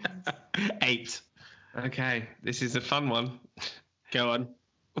 78. 8. Okay, this is a fun one. Go on.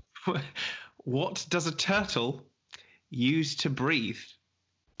 What does a turtle use to breathe?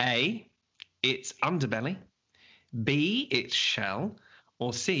 A, its underbelly. B, its shell.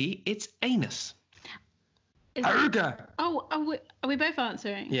 Or C, its anus. Ogre. Oh, are we both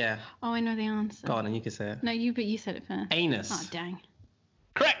answering? Yeah. Oh, I know the answer. Go on, and you can say it. No, but you said it first. Anus. Oh, dang.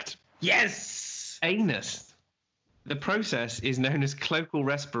 Correct. Yes. Anus. The process is known as cloacal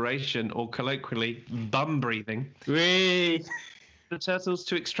respiration, or colloquially bum breathing. Whee. The turtles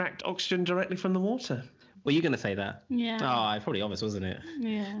to extract oxygen directly from the water. Were you going to say that? Yeah. Oh, probably obvious, wasn't it?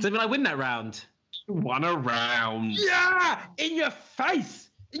 Yeah. So will I win that round? You won a round. Yeah! In your face!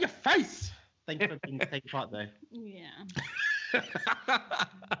 In your face! Thank you for taking part, though. Yeah.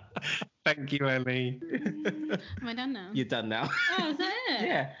 Thank you, Ellie. Am I done now? You're done now. Oh, is that it?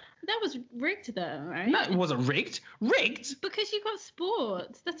 Yeah. That was rigged, though, right? No, it wasn't rigged. Rigged? Because you got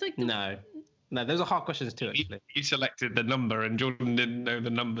sports. That's like the... No. No, those are hard questions too, actually. You selected the number and Jordan didn't know the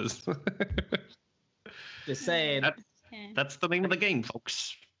numbers. Just saying. Okay. That's the name of the game,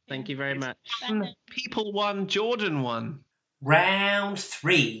 folks. Thank you very much. People won, Jordan won. Round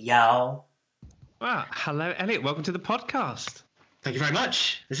 3, y'all. Wow. Hello, Elliot. Welcome to the podcast. Thank you very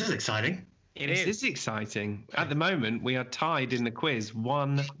much. This is exciting. This is exciting. At the moment, we are tied in the quiz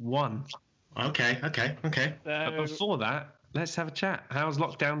 1-1. Okay. But before that, let's have a chat. How's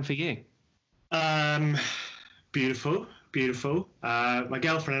lockdown for you? Beautiful. My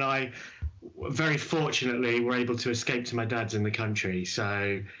girlfriend and I, very fortunately, were able to escape to my dad's in the country.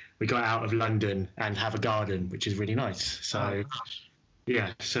 So we got out of London and have a garden, which is really nice. So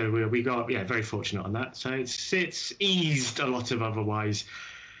yeah, so we got very fortunate on that. So it's eased a lot of otherwise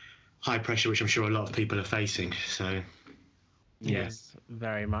high pressure, which I'm sure a lot of people are facing. So Yes,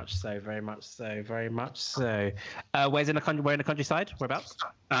 very much so. Where's in the country? Where in the countryside? Whereabouts?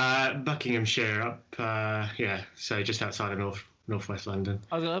 Buckinghamshire up, so just outside of northwest London.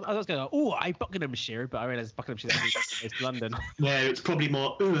 I was going to go, I Buckinghamshire, but I realised Buckinghamshire is London. Yeah, it's probably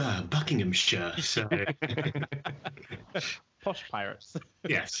more Buckinghamshire. So Posh pirates.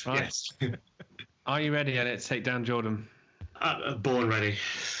 yes, Right. yes. Are you ready, Elliot, to take down Jordan? Born ready.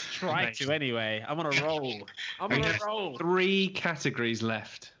 Try Nice. to anyway. I'm on a roll. I'm on Okay. a roll. 3 categories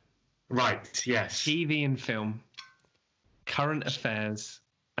left. Right. Yes. TV and film, current affairs,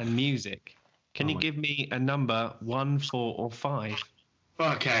 and music. Can you give me a number 1, 4, or 5?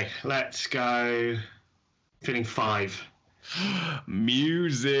 Okay. Let's go. Feeling 5.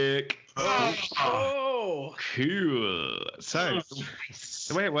 Music. Oh. Cool. So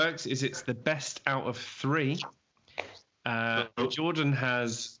the way it works is it's the best out of 3. Jordan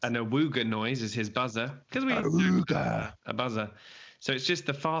has an awooga noise as his buzzer because we a buzzer. So it's just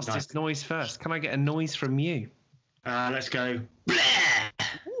the fastest noise first. Can I get a noise from you? Let's go.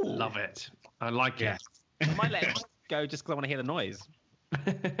 Love it. I like Yeah. I might let it go just because I want to hear the noise.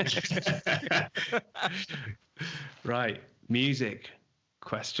 it. Right. Music.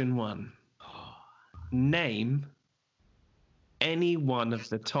 Question 1. Name any one of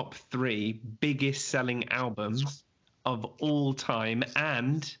the top 3 biggest selling albums of all time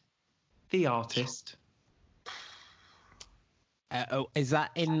and the artist. Is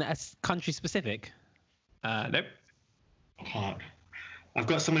that in a country specific? Nope. I've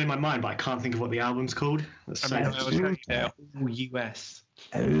got someone in my mind, but I can't think of what the album's called. That's so I will tell you, they're all US.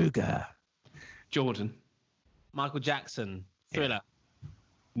 Ogre. Jordan. Michael Jackson. Thriller.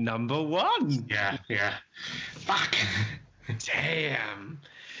 Number 1. Yeah. Fuck. Damn.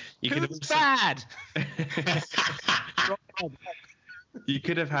 You Who's bad? You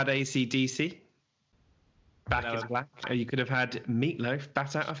could have had AC/DC. Back in Black. Or you could have had Meatloaf,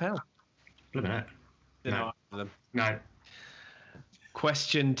 Bat Out of Hell. Look at that. No.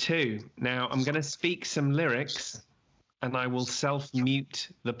 Question 2. Now, I'm going to speak some lyrics, and I will self-mute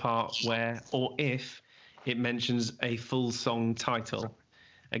the part where or if it mentions a full song title.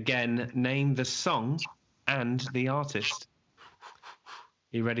 Again, name the song and the artist.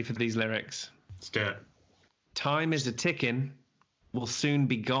 You ready for these lyrics? Let's do it. Time is a ticking, will soon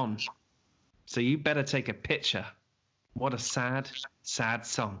be gone. So you better take a picture. What a sad, sad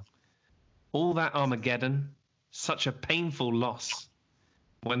song. All that Armageddon, such a painful loss.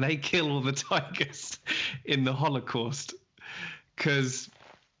 When they kill all the tigers in the Holocaust. Because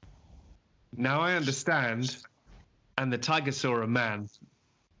now I understand, and the tiger saw a man.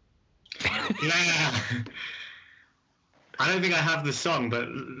 Yeah. I don't think I have the song, but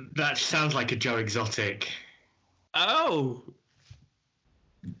that sounds like a Joe Exotic. Oh!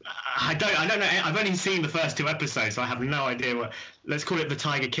 I don't know. I've only seen the first 2 episodes, so I have no idea what. Let's call it the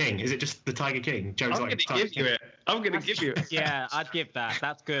Tiger King. Is it just the Tiger King? Joe I'm going Exotic. to give you it. I'm going to give you it. Yeah, I'd give that.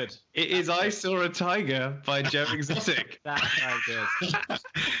 That's good. It is I Saw a Tiger by Joe Exotic. That's very good.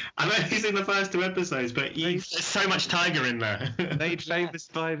 I've only seen the first 2 episodes, but there's so much tiger in there. Made famous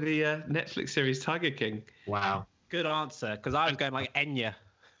by the Netflix series Tiger King. Wow. Good answer, because I was going like Enya.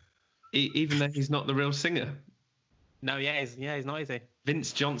 Even though he's not the real singer. No, he's not, is he?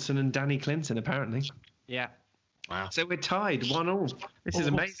 Vince Johnson and Danny Clinton, apparently. Yeah. Wow. So we're tied, 1-1. This is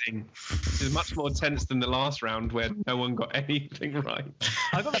amazing. This is much more tense than the last round where no one got anything right.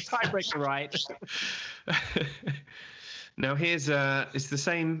 I got the tiebreaker right. Now here's it's the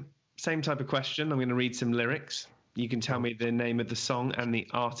same type of question. I'm going to read some lyrics. You can tell me the name of the song and the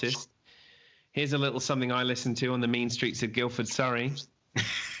artist. Here's a little something I listened to on the mean streets of Guildford, Surrey.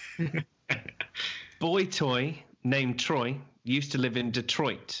 Boy toy named Troy used to live in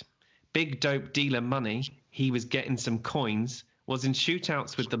Detroit. Big dope dealer money. He was getting some coins. Was in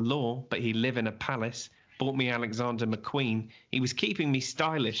shootouts with the law, but he lived in a palace. Bought me Alexander McQueen. He was keeping me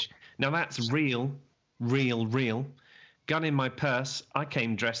stylish. Now that's real, real, real. Gun in my purse. I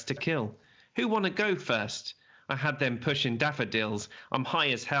came dressed to kill. Who want to go first? I had them pushing daffodils. I'm high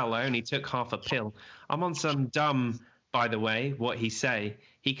as hell. I only took half a pill. I'm on some dumb, by the way, what he say.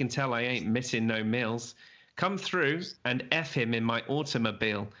 He can tell I ain't missing no meals. Come through and F him in my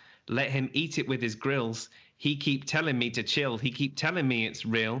automobile. Let him eat it with his grills. He keep telling me to chill. He keep telling me it's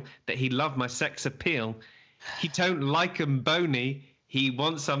real, that he love my sex appeal. He don't like 'em bony. He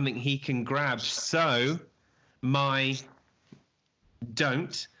wants something he can grab. So,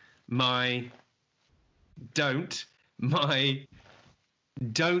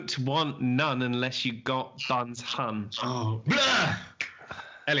 don't want none unless you got buns hun. Oh, blah!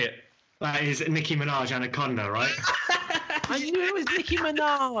 Elliot. That is Nicki Minaj Anaconda, right? I knew it was Nicki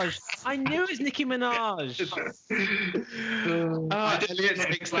Minaj. Elliot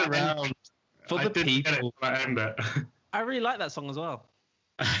sticks the round for the people. I really like that song as well.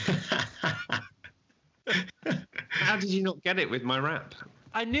 How did you not get it with my rap?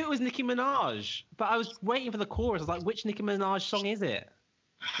 I knew it was Nicki Minaj, but I was waiting for the chorus. I was like, which Nicki Minaj song is it?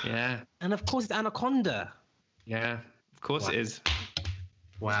 Yeah. And of course it's Anaconda. Yeah, of course it is.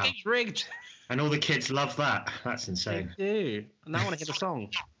 Wow. It's rigged. And all the kids love that. That's insane. They do. And I want to hear the song.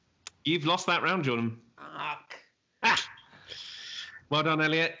 You've lost that round, Jordan. Well done,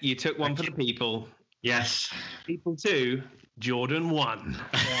 Elliot. You took one for the people. Yes. People 2, Jordan 1.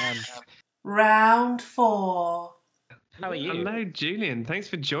 Round 4. How are you? Hello, Julian. Thanks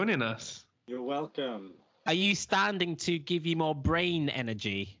for joining us. You're welcome. Are you standing to give you more brain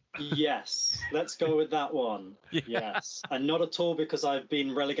energy? Yes, let's go with that one. Yeah. Yes, and not at all because I've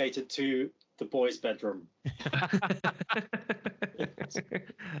been relegated to the boys' bedroom.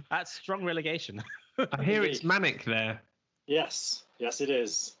 That's strong relegation. I hear it's manic there. Yes, it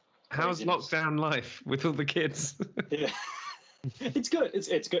is. How's lockdown life with all the kids? Yeah. It's good.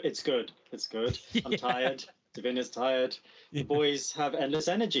 It's good. I'm tired. Davina's tired. The boys have endless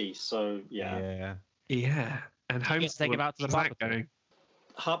energy, so yeah. Yeah. And take him out to the how's that going?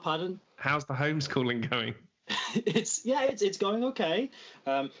 Pardon? How's the homeschooling going? It's going okay.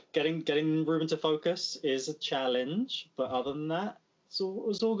 Getting Ruben to focus is a challenge, but other than that, it's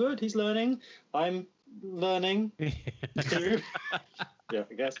all good. He's learning. I'm learning too. Yeah,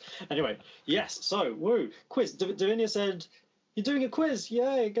 I guess. Anyway, yes. So, quiz. Davinia said, "You're doing a quiz,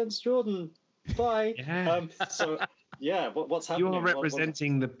 yay, against Jordan. Bye." Yeah. So, yeah. What's happening? You are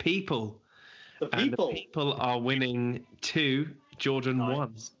representing the people. The And people. the people are winning 2, Jordan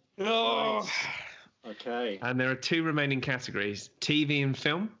 1. Oh. Okay. And there are 2 remaining categories: TV and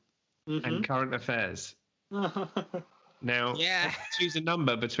film, Mm-hmm. and current affairs. Now, Yeah. choose a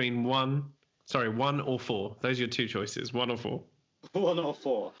number between 1 or 4. Those are your 2 choices: 1 or 4. 1 or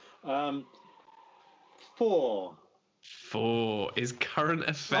 4. 4. 4 is current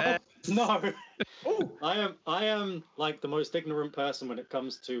affairs. No. I am like the most ignorant person when it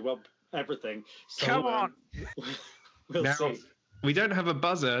comes to everything. So, Come on. We'll Now, see. we don't have a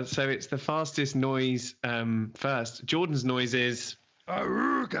buzzer, so it's the fastest noise first. Jordan's noise is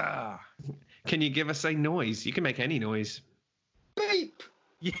Aruga. Can you give us a noise? You can make any noise. Beep.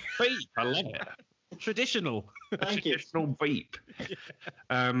 Beep. I love it. Traditional. Thank you. Traditional beep.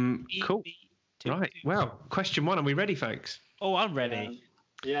 Cool. Right. Well, question 1. Are we ready, folks? Oh, I'm ready.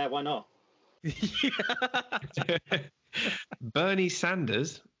 Yeah, why not? Bernie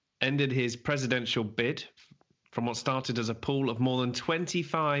Sanders ended his presidential bid from what started as a pool of more than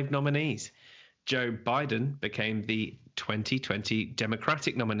 25 nominees. Joe Biden became the 2020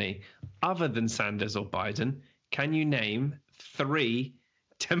 Democratic nominee. Other than Sanders or Biden, can you name 3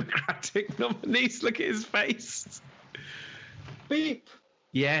 Democratic nominees? Look at his face. Beep.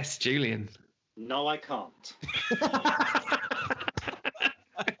 Yes, Julian. No, I can't.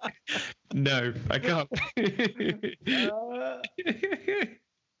 No, I can't.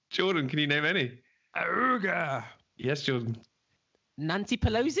 Jordan, can you name any? Aruga. Yes, Jordan. Nancy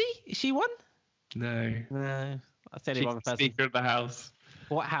Pelosi? Is she one? No. No. I said it She's wrong the person. Speaker of the House.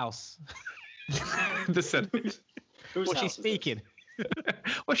 What house? The Senate. Whose What's she house is this? speaking?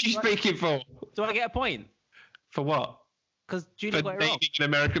 What's she speaking for? Do I get a point? For what? Because For Julia got it wrong. naming an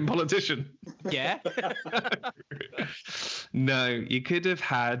American politician. Yeah. No, you could have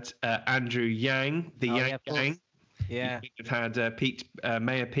had Andrew Yang, the Oh, Yang yeah, of course. Gang. Yeah. You could have had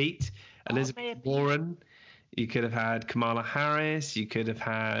Mayor Pete, Elizabeth Mayor Pete. Warren. You could have had Kamala Harris. You could have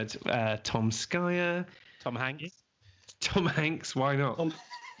had Tom Steyer. Tom Hanks. Tom Hanks, why not?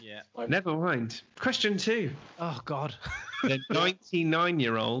 Yeah. Never mind. Question 2. Oh God. The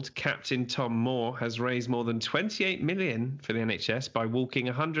 99-year-old Captain Tom Moore has raised more than 28 million for the NHS by walking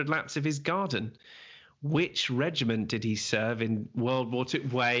 100 laps of his garden. Which regiment did he serve in World War II?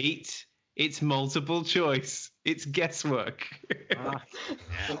 Wait, it's multiple choice. It's guesswork.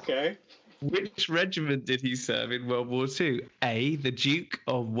 Okay. Which regiment did he serve in World War II? A, the Duke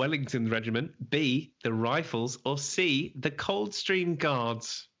of Wellington Regiment. B, the Rifles. Or C, the Coldstream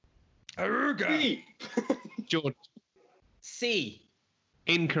Guards? Aruga. Beep. George. C.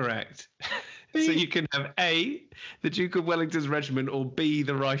 Incorrect. So you can have A, the Duke of Wellington's regiment, or B,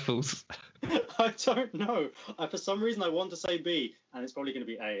 the Rifles. I don't know. For some reason, I want to say B, and it's probably going to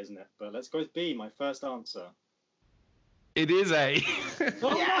be A, isn't it? But let's go with B, my first answer. It is A.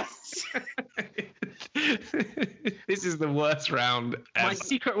 Oh, Yes. This is the worst round My ever.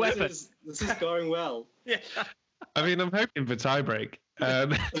 secret weapon. This is going well. Yeah. I mean, I'm hoping for tiebreak.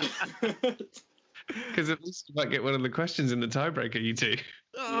 Because at least you might get one of the questions in the tiebreaker, you two.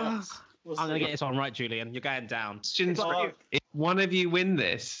 Yes. We'll I'm gonna see. get this one right, Julian. You're going down. Question Oh. 3. If one of you win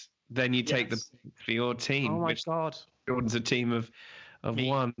this, then you take the Yes. point for your team, Oh my which God. Jordan's a team of Me.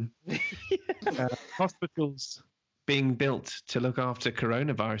 1. Hospitals being built to look after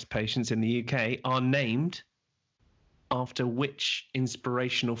coronavirus patients in the UK are named after which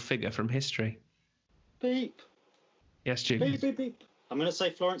inspirational figure from history? Beep. Yes, Julian. Beep, beep, beep. I'm going to say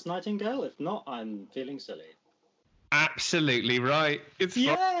Florence Nightingale. If not, I'm feeling silly. Absolutely right. It's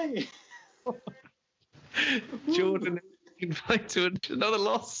Yay! Jordan invited to another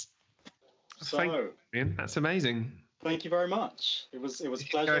loss. Thank you, So, Julian. That's amazing. thank you very much. It was a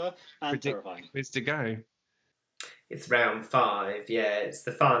pleasure and Predict terrifying. quiz to go. It's round 5, yeah. It's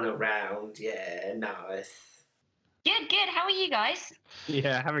the final round, yeah. Nice. Good, good. How are you guys?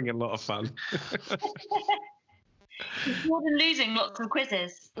 Yeah, having a lot of fun. More than losing lots of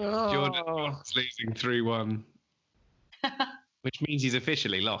quizzes. Jordan's losing 3-1, which means he's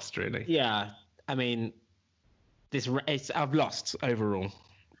officially lost, really. Yeah. I mean, I've lost overall.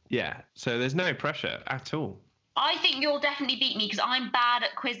 Yeah, so there's no pressure at all. I think you'll definitely beat me because I'm bad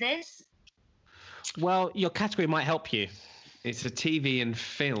at quizzes. Well, your category might help you. It's a TV and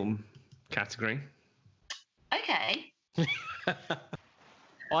film category. Okay. I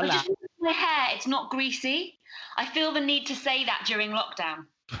Hola. just looked at my hair. It's not greasy. I feel the need to say that during lockdown.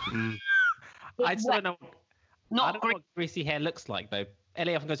 I just don't know. I Not don't know greasy. what greasy hair looks like though.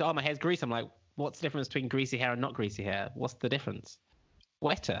 Ellie often goes, "Oh, my hair's greasy." I'm like, what's the difference between greasy hair and not greasy hair? What's the difference?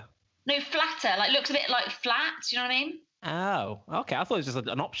 Wetter. No, flatter. Like looks a bit like flat. You know what I mean? Oh, okay. I thought it was just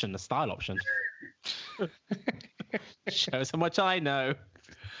an option, a style option. Shows how much I know.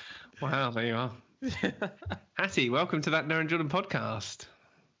 Wow, there you are. Hattie, welcome to that Noah and Jordan podcast.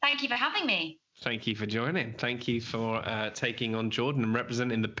 Thank you for having me. Thank you for joining. Thank you for taking on Jordan and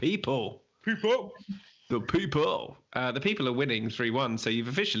representing the people. People. The people. The people are winning 3-1, so you've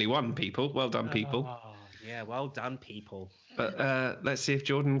officially won, people. Well done, people. Oh, yeah, well done, people. But let's see if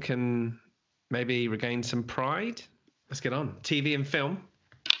Jordan can maybe regain some pride. Let's get on. TV and film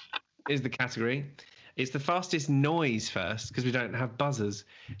is the category. It's the fastest noise first, because we don't have buzzers.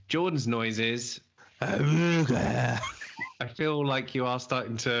 Jordan's noise is... I feel like you are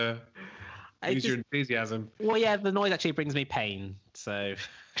starting to lose your enthusiasm. Well, yeah, the noise actually brings me pain, so...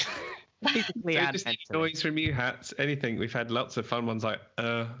 Physically and just mentally. noise from you, Hats. Anything. We've had lots of fun ones like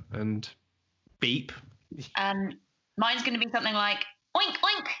and beep. Mine's going to be something like oink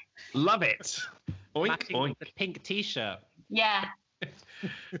oink. Love it. Oink Matching oink. with the pink T-shirt. Yeah.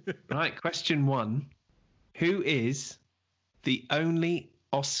 Right. Question 1: Who is the only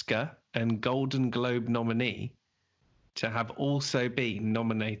Oscar and Golden Globe nominee to have also been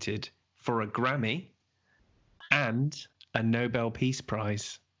nominated for a Grammy and a Nobel Peace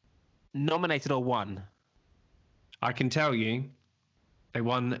Prize? Nominated or won? I can tell you, they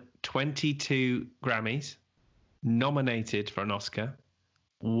won 22 Grammys, nominated for an Oscar,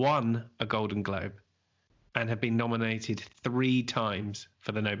 won a Golden Globe, and have been nominated 3 times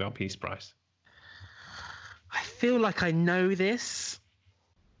for the Nobel Peace Prize. I feel like I know this.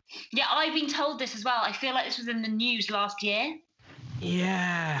 Yeah, I've been told this as well. I feel like this was in the news last year.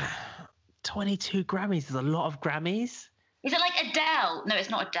 Yeah. 22 Grammys is a lot of Grammys. Is it like Adele? No, it's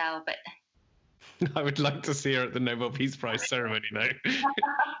not Adele, but... I would like to see her at the Nobel Peace Prize ceremony now.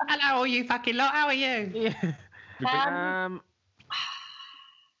 Hello, all you fucking lot. How are you? Yeah.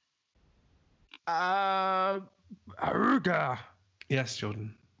 Aruga. Yes,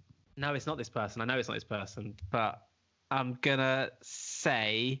 Jordan. No, it's not this person. I know it's not this person, but I'm gonna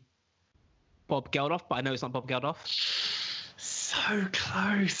say Bob Geldof, but I know it's not Bob Geldof. So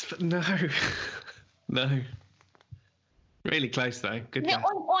close, but no. No. Really close, though. Good Yeah, guess.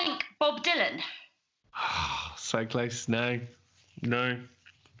 oink oink, Bob Dylan. So close. No. No.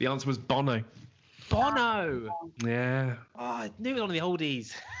 The answer was Bono. Bono. Yeah. Oh, I knew it was one of the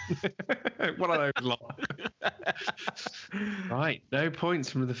oldies. What a lot. Right. No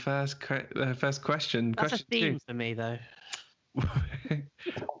points from the first question. That's Question a theme 2. for me, though.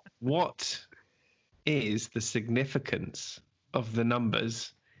 What is the significance of the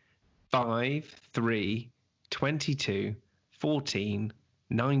numbers 5, 3, 22, 14,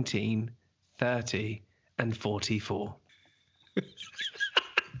 19, 30, and 44?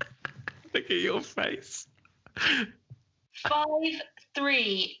 Look at your face. 5,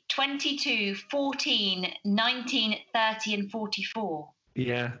 3, 22, 14, 19, 30, and 44.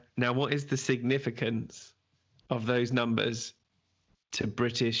 Yeah. Now, what is the significance of those numbers to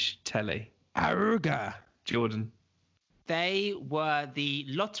British telly? Aruga. Jordan. They were the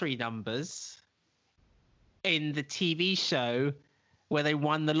lottery numbers in the TV show where they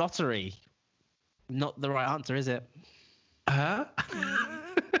won the lottery. Not the right answer, is it? Huh?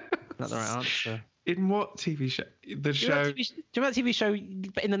 Not the right answer. In what TV show? The show. Do you remember that TV show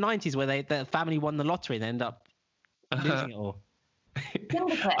in the 90s where the family won the lottery and they end up losing it all?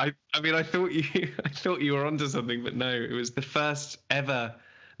 I mean, I thought you were onto something, but no, it was the first ever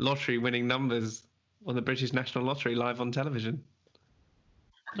lottery winning numbers on the British National Lottery live on television.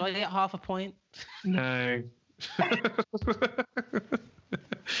 Do I get half a point? No.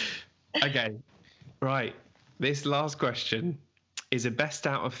 Okay, right. This last question is a best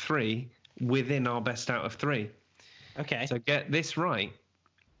out of 3 within our best out of 3. Okay. So get this right,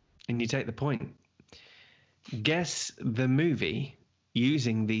 and you take the point. Guess the movie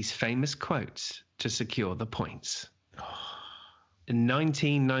using these famous quotes to secure the points. A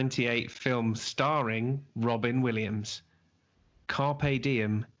 1998 film starring Robin Williams. Carpe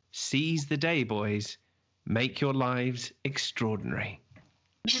diem, seize the day, boys. Make your lives extraordinary.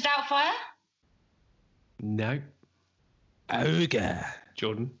 Mrs. Doubtfire? No. Ogre.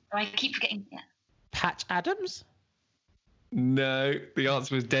 Jordan? I keep forgetting. Yeah. Patch Adams? No. The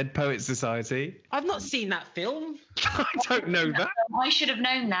answer was Dead Poets Society. I've not seen that film. I don't know that. I should have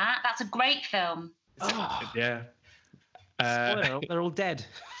known that. That's a great film. Yeah. Spoiler, they're all dead.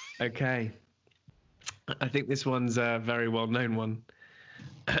 Okay. I think this one's a very well-known one.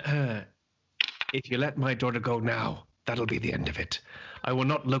 If you let my daughter go now, that'll be the end of it. I will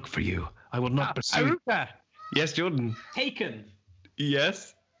not look for you. I will not pursue. Aruga. Yes, Jordan. Taken.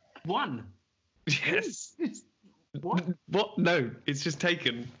 Yes. 1. Yes. What? What? No, it's just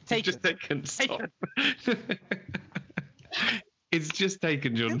taken. Taken. It's just taken. Stop. It's just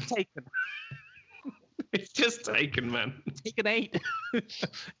taken, John. Taken. It's just taken, man. Taken 8.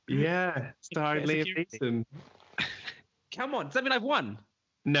 Yeah, starring Liam Security. Neeson. Come on, does that mean I've won?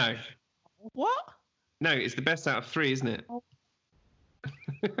 No, What? no, it's the best out of 3, isn't it?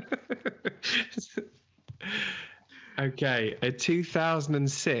 Okay, a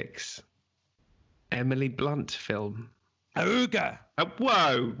 2006 Emily Blunt film. Ooga.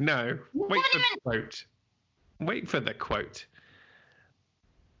 Whoa, no. Wait for the quote. Wait for the quote.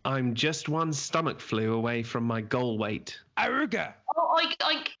 I'm just one stomach flu away from my goal weight. Ooga. Oh,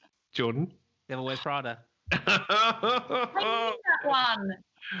 oink. Jordan? Devil Wears Prada. I knew that one.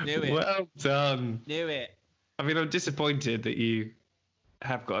 Knew it. Well done. Knew it. I mean, I'm disappointed that you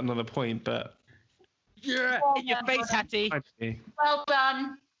have got another point, but Yeah. In your face, Hattie. Well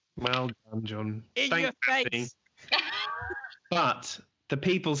done. well done, John. In Thanks, your face. Hattie. But the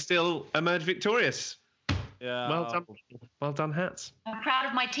people still emerge victorious. Yeah. Well done. Well done, Hats. I'm proud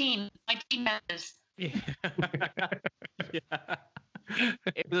of my team members. Yeah. Yeah.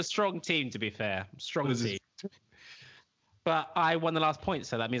 It was a strong team, to be fair. Strong team. But I won the last point,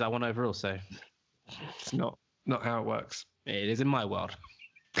 so that means I won overall. So It's not how it works. it is in my world.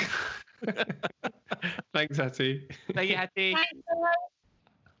 Thanks, Hattie. Thank you, Hattie.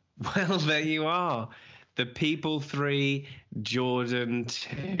 Well, there you are. The people 3, Jordan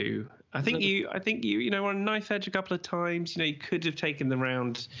 2. I think you were on a knife edge a couple of times. You could have taken the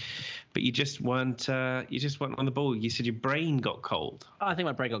round, but you just weren't on the ball. You said your brain got cold. I think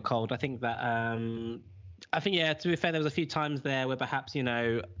my brain got cold. I think that yeah, to be fair, there was a few times there where perhaps,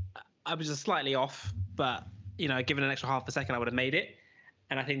 I was just slightly off, but given an extra half a second, I would have made it.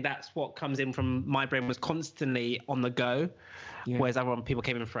 And I think that's what comes in from my brain was constantly on the go, whereas people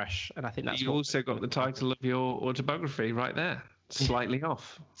came in fresh. And I think that's You also got the title of your autobiography right there. Slightly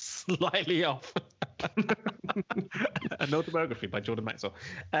off. Slightly off. An autobiography by Jordan Maxwell.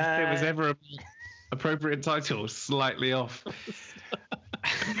 If there was ever an appropriate title, Slightly Off.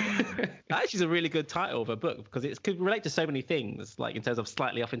 Actually, is a really good title of a book because it could relate to so many things, like in terms of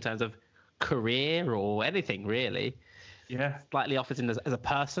slightly off in terms of career or anything, really. Yeah. Slightly off as a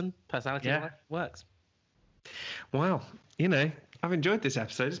personality works. Wow. I've enjoyed this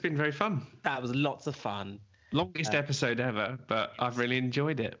episode. It's been very fun. That was lots of fun. Longest episode ever, but I've really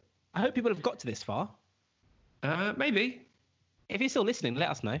enjoyed it. I hope people have got to this far. Maybe. If you're still listening, let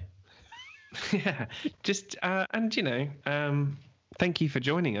us know. Yeah. Just, thank you for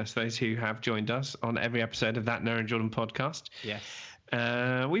joining us, those who have joined us on every episode of That Noah and Jordan podcast. Yes.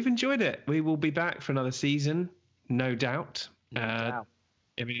 We've enjoyed it. We will be back for another season, no doubt. I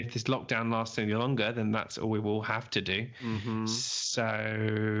mean, if this lockdown lasts any longer, then that's all we will have to do. Mm-hmm.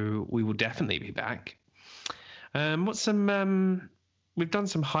 So we will definitely be back. We've done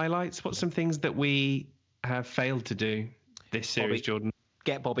some highlights. What's some things that we have failed to do this series, Jordan?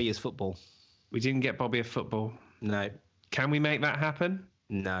 Get Bobby his football. We didn't get Bobby a football. No. Can we make that happen?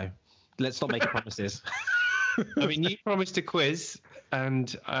 No. Let's not make promises. I mean, you promised a quiz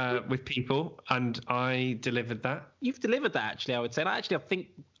and with people, and I delivered that. You've delivered that, actually, I would say. I think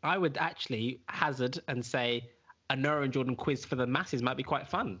I would actually hazard and say a Noah and Jordan quiz for the masses might be quite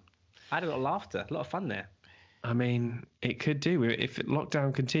fun. I had a lot of laughter, a lot of fun there. I mean, it could do. If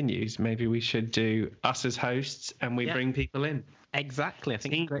lockdown continues, maybe we should do us as hosts and we bring people in. Exactly. I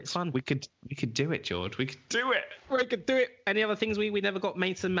think it's great fun. We could do it, George. We could do it. We could do it. Any other things we never got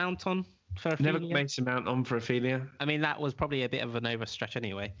Mason Mount on for Ophelia? Never got Mason Mount on for Ophelia. I mean, that was probably a bit of an overstretch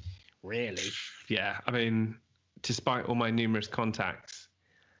anyway. Really? Yeah. I mean, despite all my numerous contacts.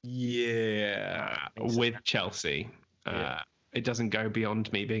 Yeah. With Chelsea, it doesn't go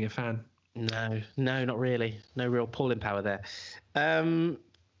beyond me being a fan. No, not really. No real pulling power there.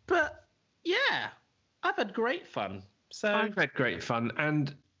 But yeah, I've had great fun. So I've had great fun,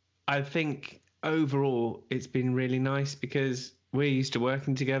 and I think overall it's been really nice because we're used to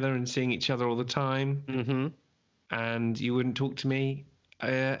working together and seeing each other all the time. Mm-hmm. And you wouldn't talk to me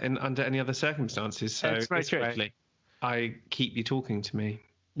under any other circumstances. So it's very true, actually. I keep you talking to me.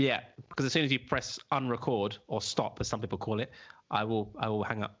 Yeah, because as soon as you press unrecord or stop, as some people call it, I will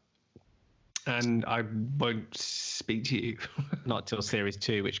hang up. And I won't speak to you. Not till series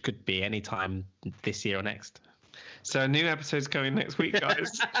 2, which could be any time this year or next. So a new episode's coming next week,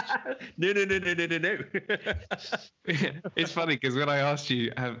 guys. No. It's funny because when I asked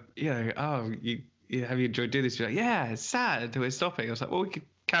you, have you enjoyed doing this? You're like, yeah, it's sad we're stopping. I was like, well, we could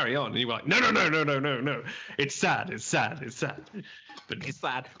carry on. And you were like, no. It's sad. But It's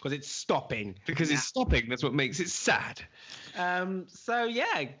sad because it's stopping. because it's stopping. That's what makes it sad. So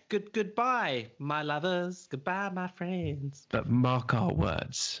yeah, goodbye, my lovers. Goodbye, my friends. But mark our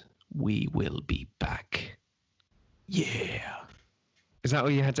words, we will be back. Yeah. Is that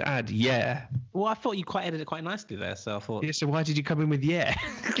all you had to add? Yeah. Well, I thought you quite edited it quite nicely there, so I thought. Yeah, so why did you come in with yeah?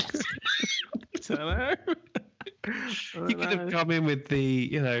 I don't know. You could have come in with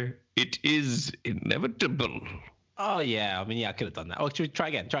the, it is inevitable. Oh yeah, I mean yeah, I could have done that. Oh, should we try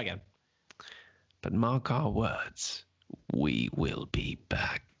again? Try again. But mark our words, we will be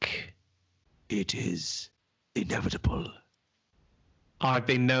back. It is inevitable. I've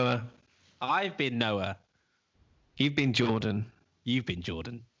been Noah. I've been Noah. You've been Jordan. You've been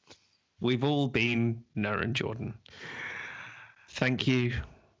Jordan. We've all been Noah and Jordan. Thank you.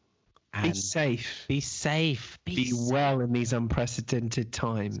 Be And safe. Be safe. Be well in these unprecedented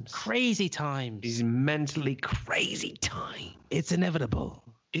times. Crazy times. These mentally crazy times. It's inevitable.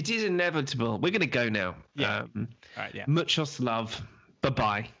 It is inevitable. We're going to go now. Yeah. All right. Yeah. Muchos love.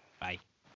 Bye-bye. Bye.